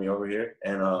behind me over here.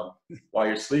 And while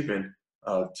you're sleeping,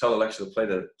 tell Alexa to play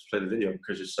the video,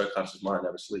 because your subconscious mind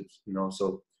never sleeps, you know.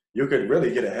 So you could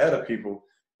really get ahead of people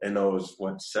in those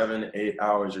 7-8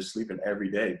 hours you're sleeping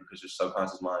every day, because your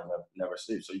subconscious mind never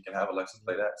sleeps. So you can have Alexa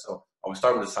play that. So I would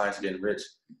start with The Science of Getting Rich.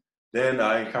 Then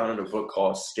I encountered a book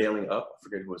called Scaling Up. I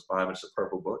forget who it's by, but it's a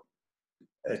purple book.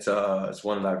 It's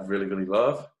one that I really, really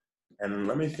love. And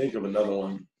let me think of another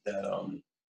one that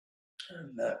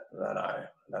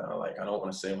that I don't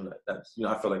want to say one that's,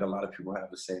 I feel like a lot of people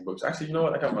have the same books. Actually, you know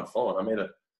what? I got my phone. I made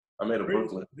a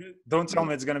booklet. Don't tell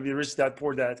me it's gonna be Rich Dad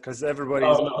Poor Dad, because everybody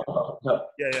is. No, no, no.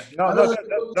 Yeah, yeah. No,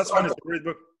 that's fine. It's a great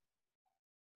book.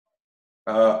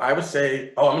 I would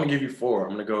say, I'm going to give you four.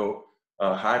 I'm going to go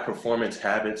High Performance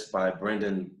Habits by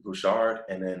Brendan Bouchard,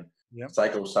 and then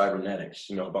Psycho Cybernetics,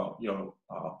 about,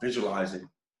 visualizing,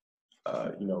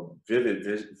 vivid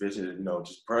vision,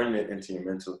 just burning it into your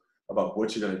mental about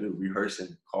what you're going to do,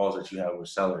 rehearsing calls that you have with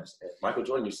sellers. And Michael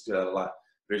Jordan used to do that a lot,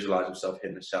 visualize himself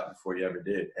hitting a shot before he ever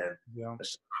did. And the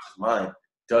mind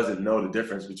doesn't know the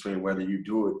difference between whether you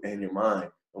do it in your mind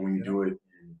and when you do it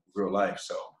in real life.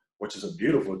 So, which is a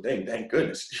beautiful thing, thank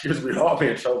goodness, because we'd all be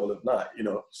in trouble if not,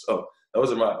 So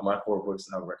those are my four books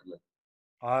that I would recommend.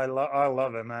 I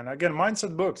love it, man. Again,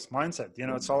 mindset books, mindset,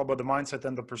 it's all about the mindset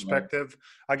and the perspective.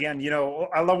 Again,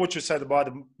 I love what you said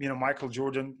about, Michael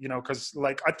Jordan, because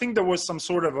I think there was some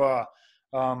sort of a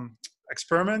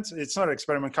experiment. It's not an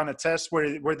experiment, kind of test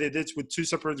where they did with two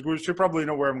separate groups. You probably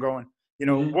know where I'm going.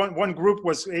 One group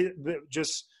was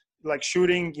just like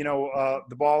shooting,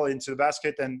 the ball into the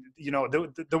basket, and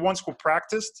the ones who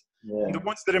practiced, and the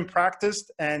ones that didn't practice,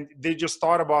 and they just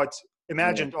thought about,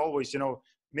 imagined always,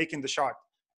 making the shot,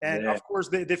 and of course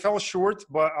they fell short,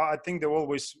 but I think they were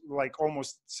always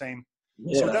almost the same.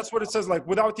 So that's what it says.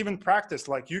 Without even practice,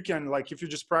 you can if you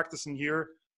just practice in here,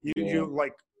 you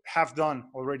have done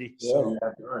already. So you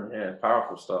have done,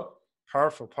 powerful stuff.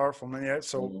 Powerful, man. Yeah,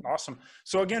 so awesome.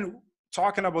 So again,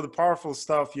 talking about the powerful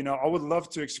stuff, I would love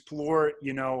to explore,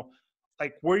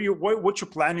 what you're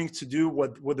planning to do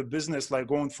with the business,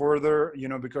 going further,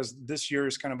 because this year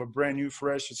is kind of a brand new,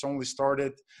 fresh. It's only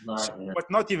started, but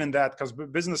not even that, because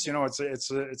business,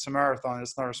 it's a marathon.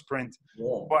 It's not a sprint.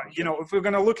 But if we're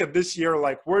gonna look at this year,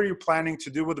 what are you planning to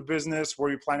do with the business? Where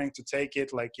are you planning to take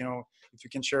it? If you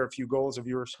can share a few goals of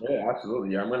yours. Yeah,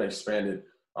 absolutely. Yeah, I'm gonna expand it.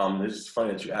 It's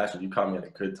funny that you asked me. You caught me at a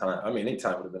good time. I mean, any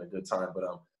time would have been a good time, but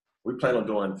we plan on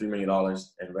doing $3 million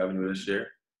in revenue this year.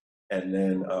 And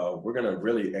then we're going to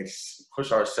really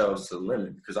push ourselves to the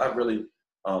limit, because I really,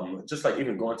 just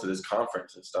even going to this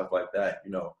conference and stuff like that,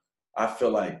 I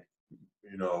feel like,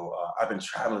 I've been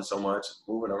traveling so much,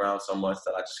 moving around so much,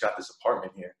 that I just got this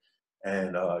apartment here.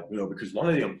 And, because one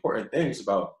of the important things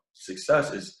about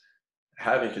success is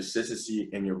having consistency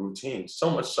in your routine,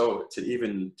 so much so to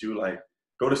even do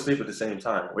go to sleep at the same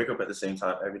time, wake up at the same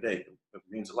time every day. It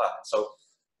means a lot. So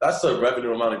that's the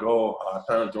revenue amount of goal. I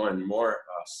plan on doing more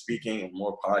speaking and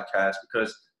more podcasts,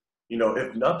 because,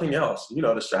 if nothing else,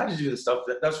 the strategies and stuff,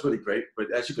 that's really great.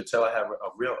 But as you could tell, I have a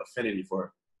real affinity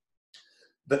for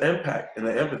the impact and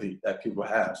the empathy that people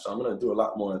have. So I'm going to do a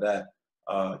lot more of that.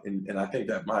 And I think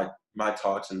that my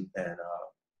talks and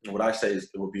what I say is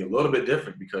it will be a little bit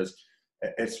different, because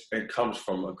it comes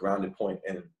from a grounded point.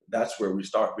 And that's where we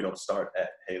start. We don't start at,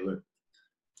 hey, look,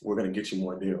 we're going to get you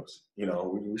more deals.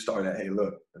 We start at, hey,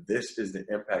 look, this is the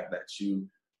impact that you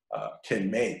can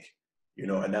make,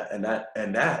 and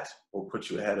that will put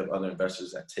you ahead of other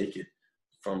investors that take it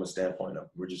from a standpoint of,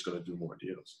 we're just going to do more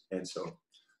deals. And so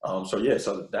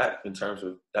that in terms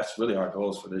of, that's really our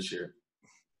goals for this year.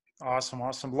 Awesome.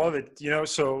 Love it.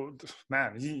 So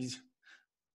man,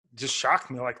 just shocked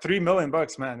me, $3 million,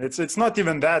 man. It's not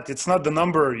even that. It's not the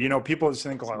number, people just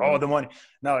think the money.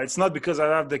 No, it's not because I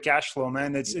have the cash flow,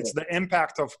 man. It's the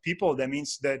impact of people. That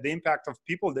means that the impact of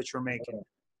people that you're making.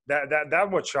 That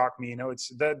what shocked me. It's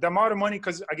the amount of money.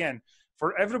 Because again,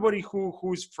 for everybody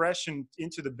who's fresh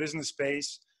into the business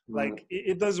space,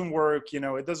 it doesn't work.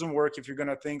 It doesn't work if you're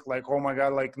gonna think oh my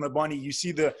god, the money. You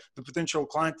see the potential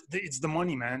client, it's the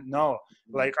money, man. No,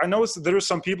 I know there are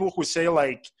some people who say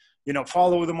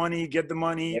follow the money, get the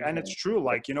money. And it's true.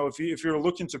 If you're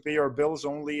looking to pay your bills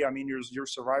only, I mean, you're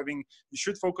surviving, you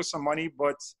should focus on money,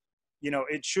 but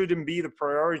it shouldn't be the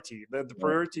priority. The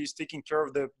priority is taking care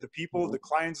of the people, the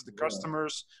clients, the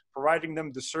customers, providing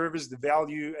them the service, the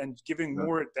value, and giving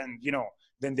more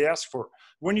than they ask for.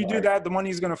 When you do that, the money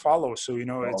is going to follow. So,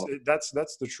 that's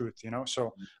the truth,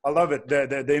 so I love it.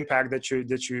 The impact that you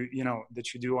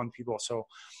do on people. So,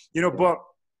 but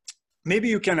maybe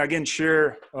you can again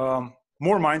share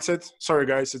more mindset. Sorry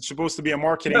guys, it's supposed to be a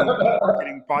marketing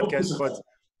podcast, but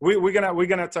we're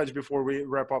gonna touch before we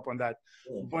wrap up on that.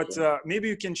 But maybe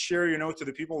you can share, to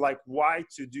the people why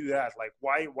to do that,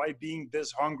 why being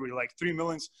this hungry, 3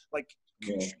 millions,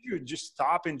 should you just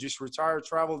stop and just retire,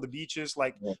 travel the beaches,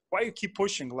 why you keep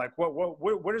pushing,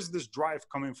 where is this drive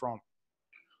coming from?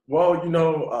 Well,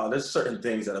 there's certain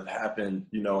things that have happened,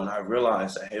 and I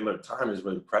realized that, hey, look, time is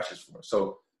really precious for us.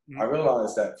 So I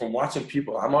realized that from watching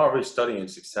people, I'm already studying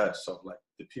success. So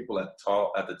the people at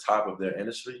the top of their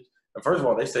industry. And first of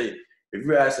all, they say if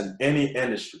you ask in any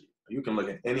industry, you can look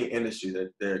at any industry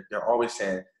that they're always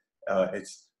saying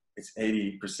it's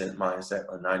 80% mindset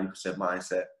or 90%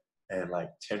 mindset and like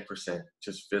 10%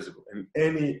 just physical.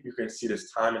 And you can see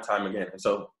this time and time again. And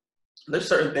so there's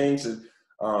certain things,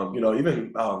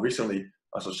 even recently.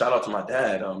 So shout out to my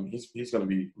dad. He's going to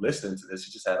be listening to this.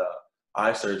 He just had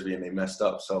eye surgery and they messed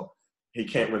up, so he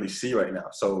can't really see right now.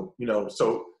 So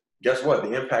so guess what?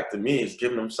 The impact to me is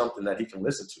giving him something that he can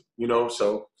listen to.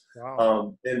 So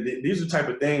Wow. and these are the type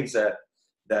of things that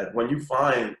when you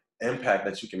find impact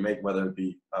that you can make, whether it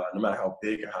be no matter how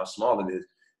big or how small it is,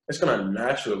 it's going to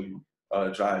naturally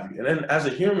drive you. And then as a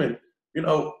human,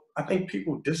 I think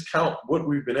people discount what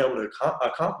we've been able to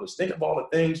accomplish. Think of all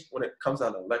the things when it comes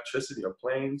down to electricity or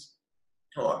planes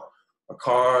or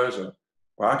cars or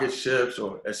rocket ships,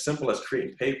 or as simple as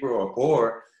creating paper,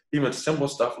 or even simple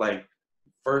stuff like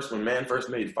when man first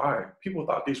made fire. People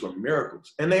thought these were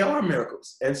miracles, and they are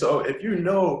miracles. And so if you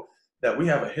know that we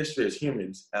have a history as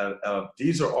humans,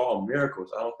 these are all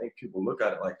miracles. I don't think people look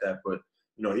at it like that, but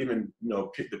even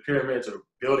the pyramids or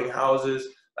building houses,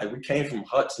 like we came from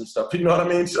huts and stuff. You know what I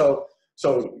mean? So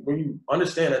when you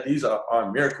understand that these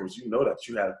are miracles, you know that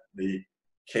you have the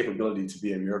capability to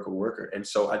be a miracle worker. And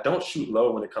so I don't shoot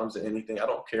low when it comes to anything. I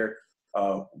don't care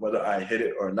whether I hit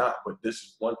it or not, but this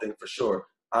is one thing for sure.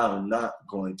 I'm not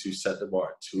going to set the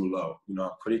bar too low. I'm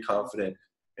pretty confident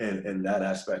in that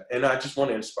aspect. And I just want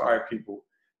to inspire people,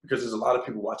 because there's a lot of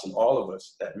people watching all of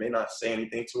us that may not say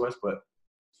anything to us, but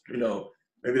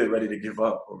maybe they're ready to give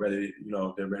up, or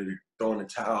they're ready to throw in the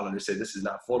towel, and they say, this is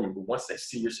not for me. But once they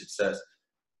see your success,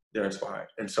 they're inspired.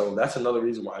 And so that's another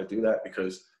reason why I do that,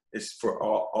 because it's for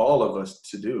all of us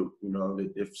to do.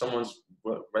 If someone's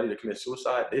ready to commit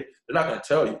suicide, they're not going to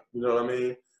tell you, you know what I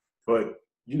mean? But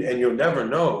and you'll never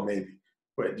know, maybe.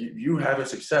 But you having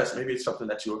success, maybe it's something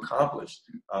that you accomplished,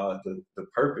 the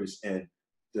purpose and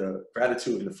the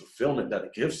gratitude and the fulfillment that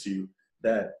it gives to you,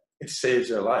 that it saves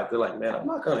their life. They're like, man, I'm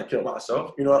not gonna kill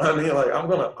myself. You know what I mean? Like I'm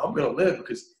gonna live,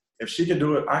 because if she can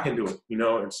do it, I can do it.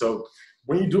 And so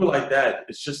when you do it like that,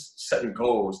 it's just setting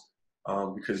goals,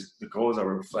 because the goals are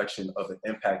a reflection of the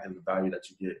impact and the value that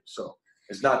you give. So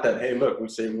it's not that, hey, look, we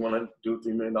say we want to do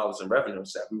 $3 million in revenue.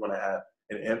 It's that we want to have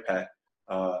an impact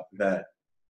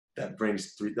that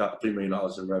brings $3 million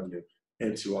in revenue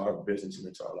into our business and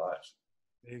into our lives.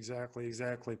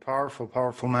 Exactly.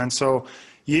 Powerful, man. So,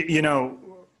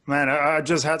 man, I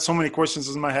just had so many questions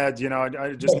in my head.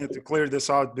 I just need to clear this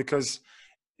out, because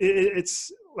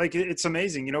it's like, it's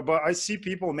amazing, but I see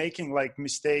people making like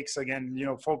mistakes again,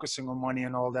 focusing on money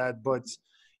and all that. But,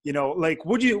 like,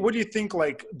 what do you think,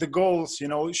 like the goals,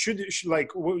 should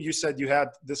like what you said, you had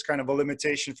this kind of a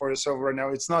limitation for yourself right now.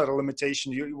 It's not a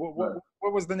limitation.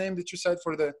 What was the name that you said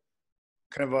for the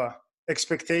kind of a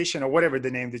expectation, or whatever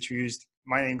the name that you used?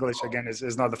 My English again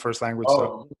is not the first language.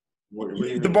 So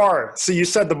the bar. So you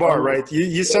said the bar, right?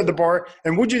 You said the bar.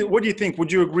 And what do you think?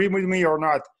 Would you agree with me or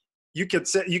not? You could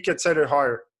set it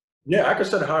higher. Yeah, I could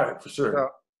set it higher for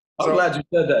sure. I'm glad you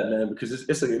said that, man, because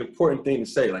it's an important thing to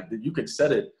say. Like, you could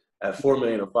set it at 4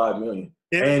 million or 5 million.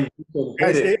 And you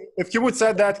can hit it. If he would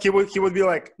said that, he would be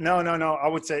like, no. I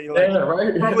would say, like, yeah,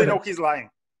 right? Probably know he's lying.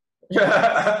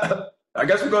 I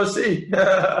guess we're gonna see.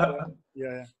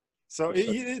 Yeah. So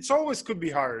it's always could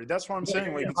be higher. That's what I'm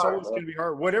saying. Like, it's always could be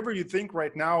higher. Whatever you think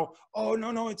right now, oh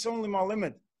no, it's only my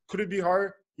limit. Could it be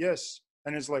higher? Yes.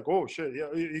 And it's like, oh shit, yeah,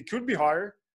 it could be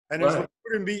higher. And it's like,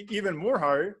 couldn't be even more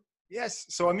higher? Yes.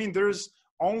 So I mean, there's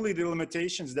only the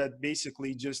limitations that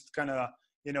basically just kind of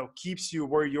keeps you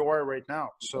where you are right now.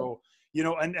 So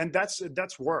and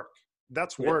that's work.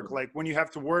 That's work. Like, when you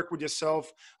have to work with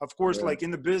yourself, of course, like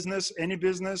in the business, any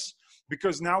business,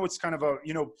 because now it's kind of a,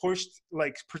 pushed,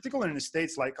 like, particularly in the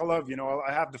States, like, I love,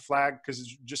 I have the flag because it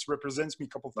just represents me a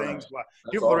couple things. But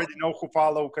people already know who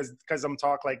follow because I'm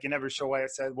talk, like, in every show I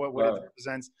said what it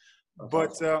represents.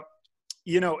 But,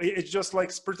 it's just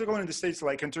like, particularly in the States,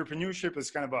 like, entrepreneurship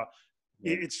is kind of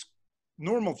it's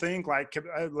normal thing, like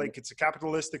it's a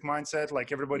capitalistic mindset,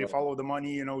 like everybody follow the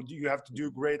money, you have to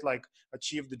do great, like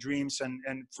achieve the dreams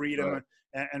and freedom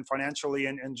and financially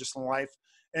and just in life.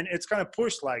 And it's kind of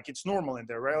pushed, like it's normal in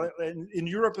there, right? In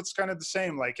Europe, it's kind of the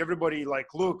same. Like, everybody,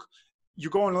 like, look, you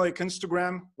go on like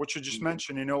Instagram, what you just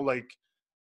mentioned, like,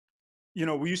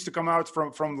 we used to come out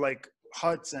from like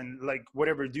huts and like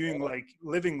whatever, doing like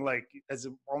living like as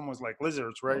almost like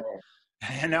lizards, right?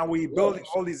 And now we building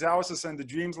all these houses and the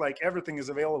dreams, like everything is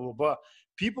available, but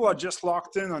people are just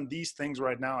locked in on these things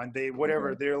right now, and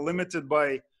they're limited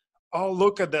by, oh,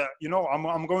 look at the,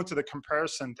 I'm going to the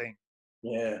comparison thing.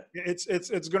 Yeah,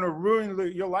 it's gonna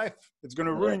ruin your life. It's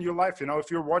gonna ruin your life. If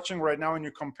you're watching right now and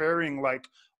you're comparing, like,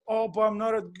 oh, but I'm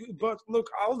not a good, but look,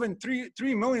 Alvin,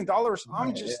 $3 million. I'm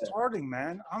Right, just yeah, starting,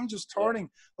 man. I'm just yeah, starting.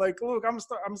 Like, look,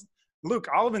 look,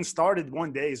 Alvin started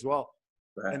one day as well.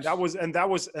 And that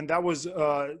perhaps. was,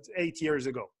 8 years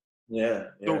ago. Yeah,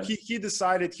 So yeah,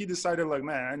 he decided like,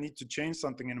 man, I need to change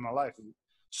something in my life.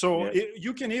 So yeah.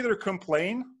 you can either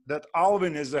complain that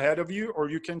Alvin is ahead of you, or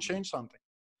you can change something.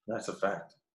 That's a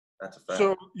fact. That's a So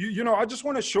fact. I just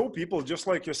want to show people just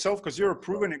like yourself, because you're a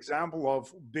proven example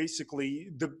of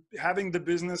basically having the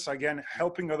business, again,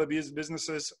 helping other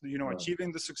businesses, Right. achieving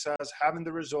the success, having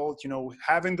the result,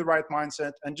 having the right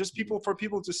mindset, and just for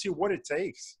people to see what it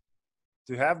takes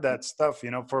to have that stuff,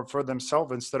 for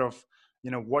themselves, instead of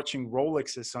watching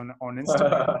Rolexes on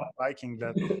Instagram, liking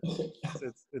that.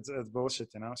 It's bullshit,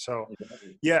 so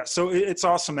yeah, so it's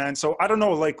awesome, man. So I don't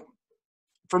know, like,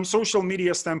 from social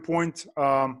media standpoint,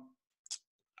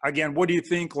 again, what do you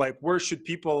think, like, where should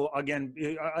people, again,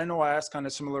 I know I asked kind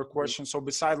of similar questions, so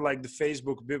beside like the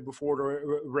Facebook bit before to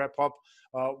wrap up,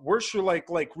 where should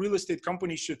like real estate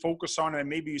companies should focus on, and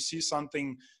maybe you see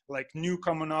something like new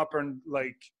coming up, and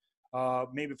like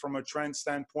maybe from a trend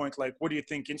standpoint, like, what do you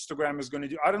think Instagram is going to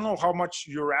do? I don't know how much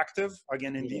you're active,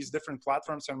 again, in these different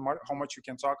platforms, and how much you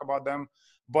can talk about them,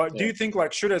 but do Yeah. you think,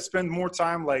 like, should I spend more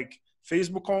time like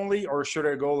Facebook only, or should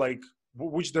I go like,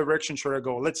 which direction should I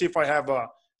go? Let's say if I have a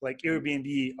like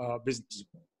Airbnb business.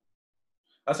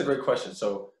 That's a great question.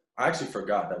 So I actually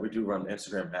forgot that we do run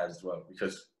Instagram ads as well,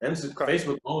 because Okay.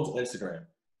 Facebook owns Instagram.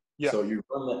 Yeah. So you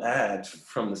run the ads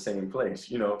from the same place,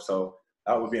 so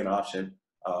that would be an option.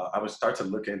 I would start to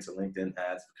look into LinkedIn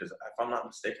ads, because if I'm not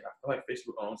mistaken, I feel like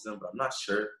Facebook owns them, but I'm not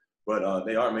sure. But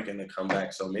they are making a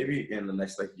comeback. So maybe in the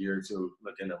next like year or two,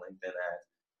 look into LinkedIn ads.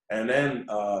 And then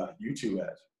YouTube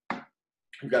ads.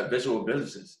 You've got visual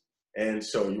businesses. And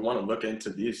so you want to look into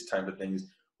these type of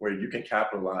things where you can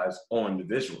capitalize on the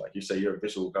visual. Like you say, you're a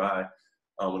visual guy.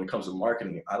 When it comes to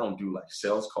marketing, I don't do like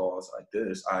sales calls like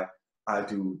this. I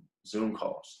do Zoom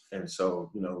calls. And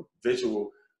so,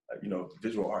 visual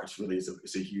arts really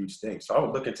is a huge thing. So I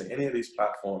would look into any of these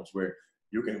platforms where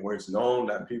where it's known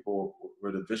that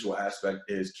where the visual aspect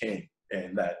is king,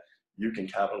 and that you can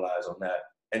capitalize on that,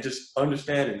 and just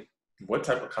understanding what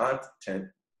type of content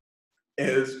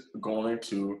is going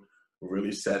to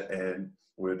really set in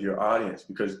with your audience.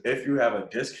 Because if you have a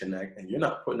disconnect and you're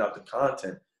not putting out the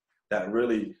content that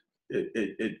really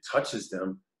it touches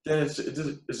them, then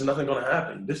it's nothing going to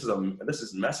happen. This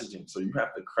is messaging, so you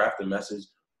have to craft a message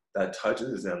that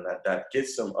touches them, that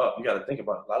gets them up. You got to think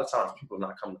about it. A lot of times people are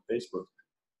not coming to Facebook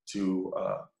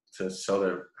to sell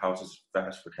their houses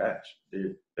fast for cash.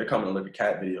 They're coming to look at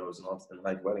cat videos and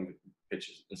like wedding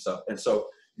pictures and stuff. And so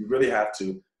you really have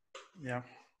to Yeah.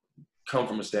 come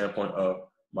from a standpoint of,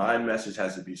 my message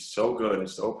has to be so good and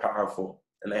so powerful,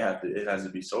 and it has to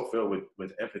be so filled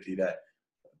with empathy that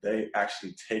they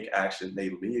actually take action. They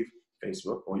leave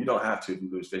Facebook, or you don't have to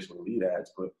lose Facebook lead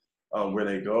ads, but where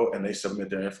they go and they submit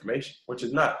their information, which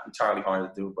is not entirely hard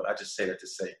to do. But I just say that to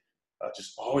say,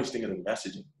 just always think of the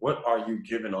messaging. What are you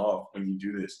giving off when you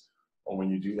do this, or when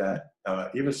you do that?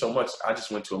 Even so much, I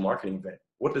just went to a marketing event.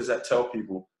 What does that tell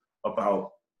people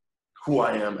about who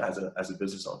I am as a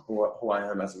business owner, who I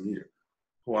am as a leader,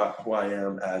 who I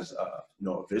am as a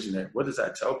visionary? What does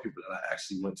that tell people, that I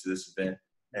actually went to this event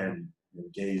and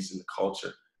engaged in the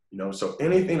culture? So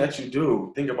anything that you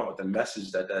do, think about the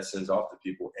message that sends off to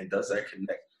people, and does that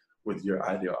connect with your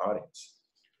ideal audience?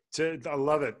 I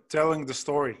love it. Telling the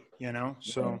story, Yeah.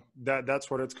 so that's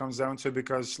what it comes down to,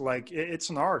 because like it's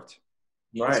an art.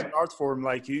 It's an Right. art form.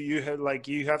 Like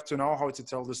you have to know how to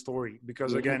tell the story,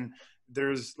 because Mm-hmm. again,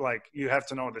 there's like, you have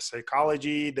to know the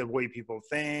psychology, the way people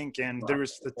think, and Right. there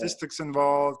is statistics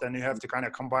involved, and you have to kind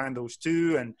of combine those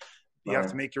two, and you have to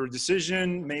Right. make your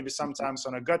decision, maybe sometimes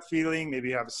on a gut feeling, maybe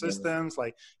you have Yeah. systems,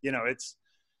 like, it's,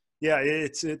 yeah,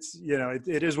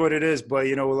 it is what it is. But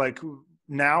like,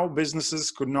 now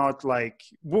businesses could not, like,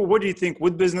 what do you think,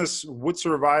 would business would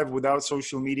survive without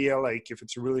social media, like if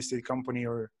it's a real estate company,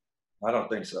 or? I don't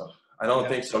think so. I don't Yeah.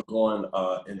 think so. Going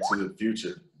into the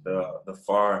future, the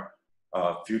far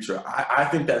future, I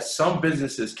think that some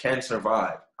businesses can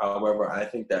survive. However, I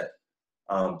think that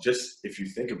just if you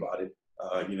think about it,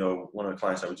 one of the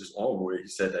clients that was just on board, he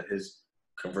said that his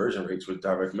conversion rates with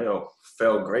direct mail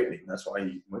fell greatly. That's why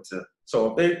he went to.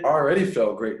 So if they already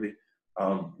fell greatly,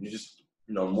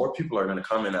 more people are going to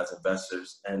come in as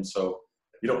investors, and so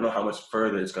you don't know how much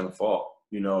further it's going to fall.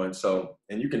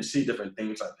 And you can see different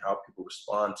things, like how people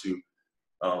respond to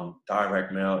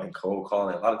direct mail and cold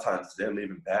calling. A lot of times they're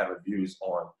leaving bad reviews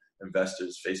on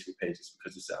investors' Facebook pages,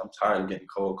 because they say, I'm tired of getting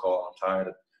cold call. I'm tired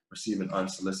of receiving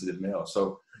unsolicited mail.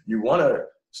 So you want to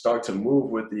start to move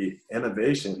with the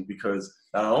innovation, because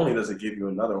not only does it give you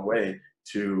another way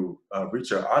to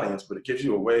reach your audience, but it gives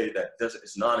you a way that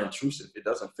it's non-intrusive. It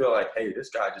doesn't feel like, hey, this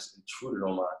guy just intruded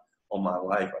on my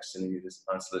life by sending me this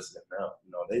unsolicited mail.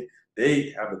 You know,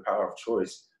 they have the power of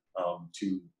choice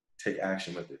to take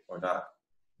action with it or not.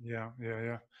 Yeah.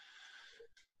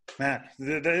 Man,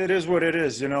 it is what it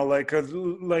is, you know,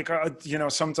 you know,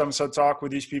 sometimes I talk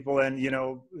with these people and, you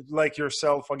know, like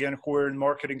yourself, again, who are in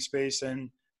marketing space, and,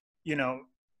 you know,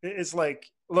 it's like,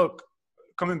 look,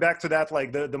 coming back to that,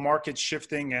 like the market's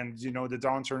shifting and, you know, the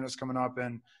downturn is coming up,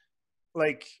 and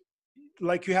like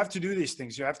you have to do these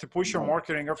things. You have to push your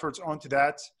marketing efforts onto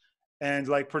that. And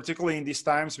like, particularly in these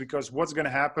times, because what's going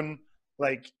to happen,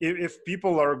 like if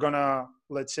people are gonna,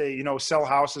 let's say, you know, sell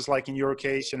houses, like in your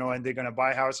case, you know, and they're gonna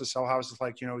buy houses, sell houses,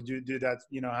 like, you know, do that,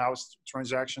 you know, house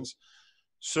transactions.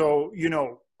 So, you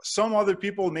know, some other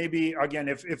people, maybe, again,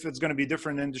 if it's gonna be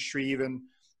different industry even,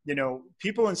 you know,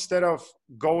 people, instead of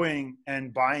going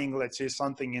and buying, let's say,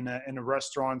 something in a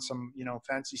restaurant, some, you know,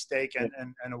 fancy steak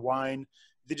and a wine,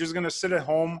 they're just gonna sit at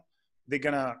home. They're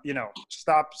gonna, you know,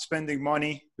 stop spending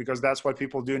money, because that's what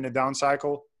people do in the down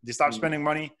cycle. They stop spending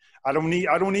money. I don't need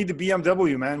the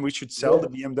BMW, man. We should sell the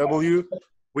BMW.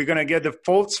 We're gonna get the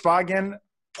Volkswagen.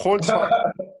 That's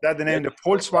the name, the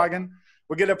Volkswagen.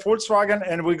 We get a Volkswagen,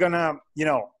 and we're gonna, you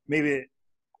know, maybe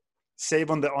save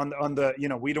on the, you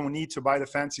know, we don't need to buy the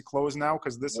fancy clothes now,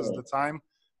 because this is the time.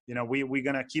 You know, we're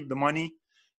gonna keep the money.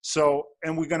 So,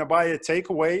 and we're going to buy a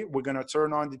takeaway. We're going to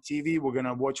turn on the TV. We're going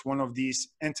to watch one of these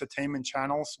entertainment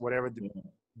channels, whatever the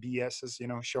BS is, you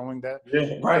know, showing that.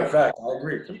 Yeah, right. Fact. I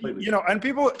agree completely. You know, and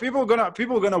people are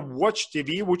gonna watch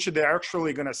TV, which they're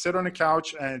actually going to sit on the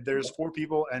couch, and there's 4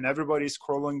 people and everybody's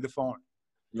scrolling the phone.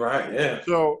 Right. Yeah.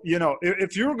 So, you know,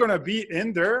 if you're going to be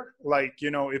in there, like, you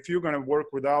know, if you're going to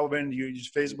work with Alvin, you use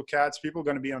Facebook ads, people are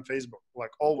going to be on Facebook, like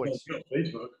always.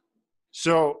 Facebook.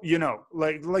 So, you know,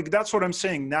 like that's what I'm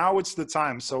saying. Now it's the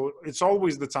time. So it's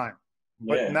always the time.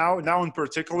 But now in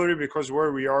particular, because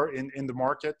where we are in the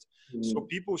market, so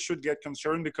people should get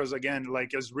concerned, because, again,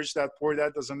 like, as Rich Dad Poor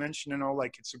Dad, as I mentioned, you know,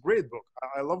 like, it's a great book.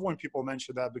 I love when people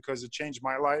mention that, because it changed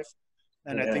my life.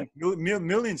 And I think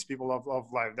millions of people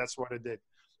of life. That's what it did.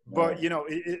 But, you know,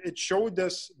 it showed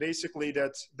us basically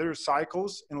that there are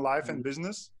cycles in life and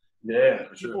business. Yeah,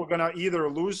 for people are going to either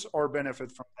lose or benefit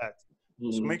from that.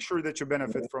 So make sure that you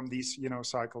benefit from these, you know,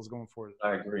 cycles going forward.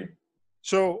 I agree.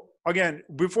 So again,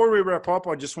 before we wrap up,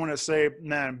 I just want to say,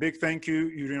 man, big thank you.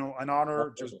 You know, an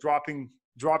honor, just dropping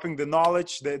the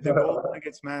knowledge, the gold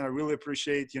nuggets, man. I really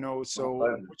appreciate, you know, so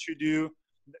what you do,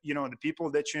 you know, the people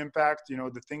that you impact, you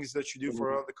know, the things that you do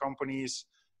for other companies,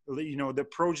 you know, the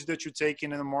approach that you're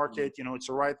taking in the market, you know, it's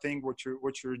the right thing, what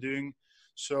you're doing.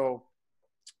 So,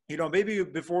 you know, maybe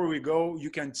before we go,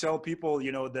 you can tell people,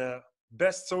 you know, the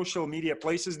best social media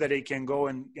places that they can go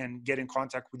and get in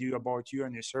contact with you about you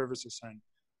and your services and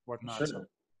whatnot. Sure. So.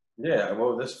 Yeah,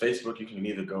 well, this Facebook, you can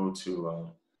either go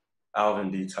to Alvin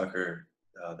D. Tucker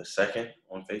the second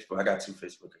on Facebook. I got 2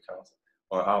 Facebook accounts,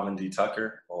 or Alvin D.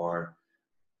 Tucker, or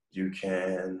you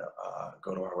can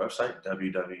go to our website,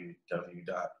 www.erupt,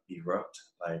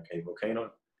 like a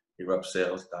volcano,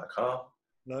 eruptsales.com.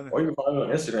 Or you can find me on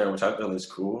Instagram, which I feel is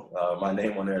cool. My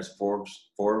name on there is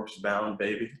Forbes Bound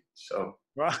Baby. So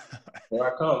here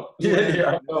I come.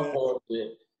 I come for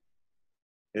it.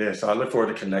 Yeah, so I look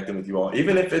forward to connecting with you all.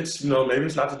 Even if it's, you know, maybe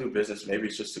it's not to do business, maybe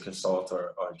it's just to consult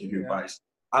or give you advice.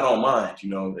 I don't mind, you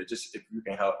know, it just, if you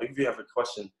can help, if you have a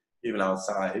question, even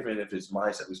outside, even if it's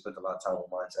mindset, we spent a lot of time on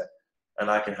mindset,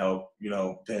 and I can help, you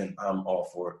know, then I'm all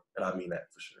for it. And I mean that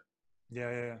for sure.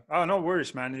 Yeah. Oh, no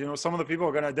worries, man. You know, some of the people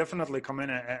are going to definitely come in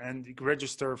and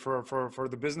register for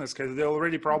the business, because they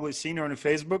already probably seen you on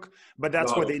Facebook, but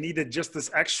that's what they needed, just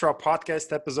this extra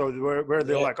podcast episode where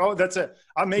they're like, oh, that's it.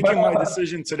 I'm making my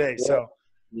decision today. So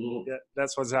yeah,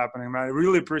 that's what's happening, man. I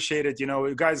really appreciate it. You know,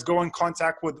 you guys go in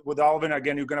contact with Alvin.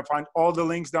 Again, you're going to find all the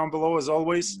links down below as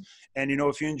always. And, you know,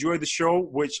 if you enjoyed the show,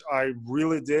 which I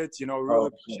really did, you know, really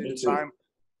appreciate the time.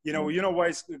 You know,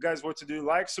 guys, what to do.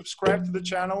 Like, subscribe to the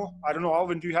channel. I don't know,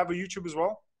 Alvin, do you have a YouTube as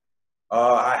well?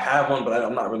 I have one, but I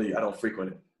don't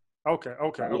frequent it. Okay.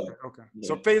 Yeah.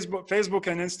 So Facebook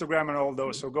and Instagram and all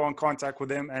those. So go in contact with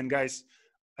them. And guys,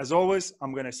 as always,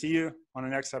 I'm going to see you on the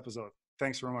next episode.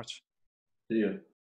 Thanks very much. See you.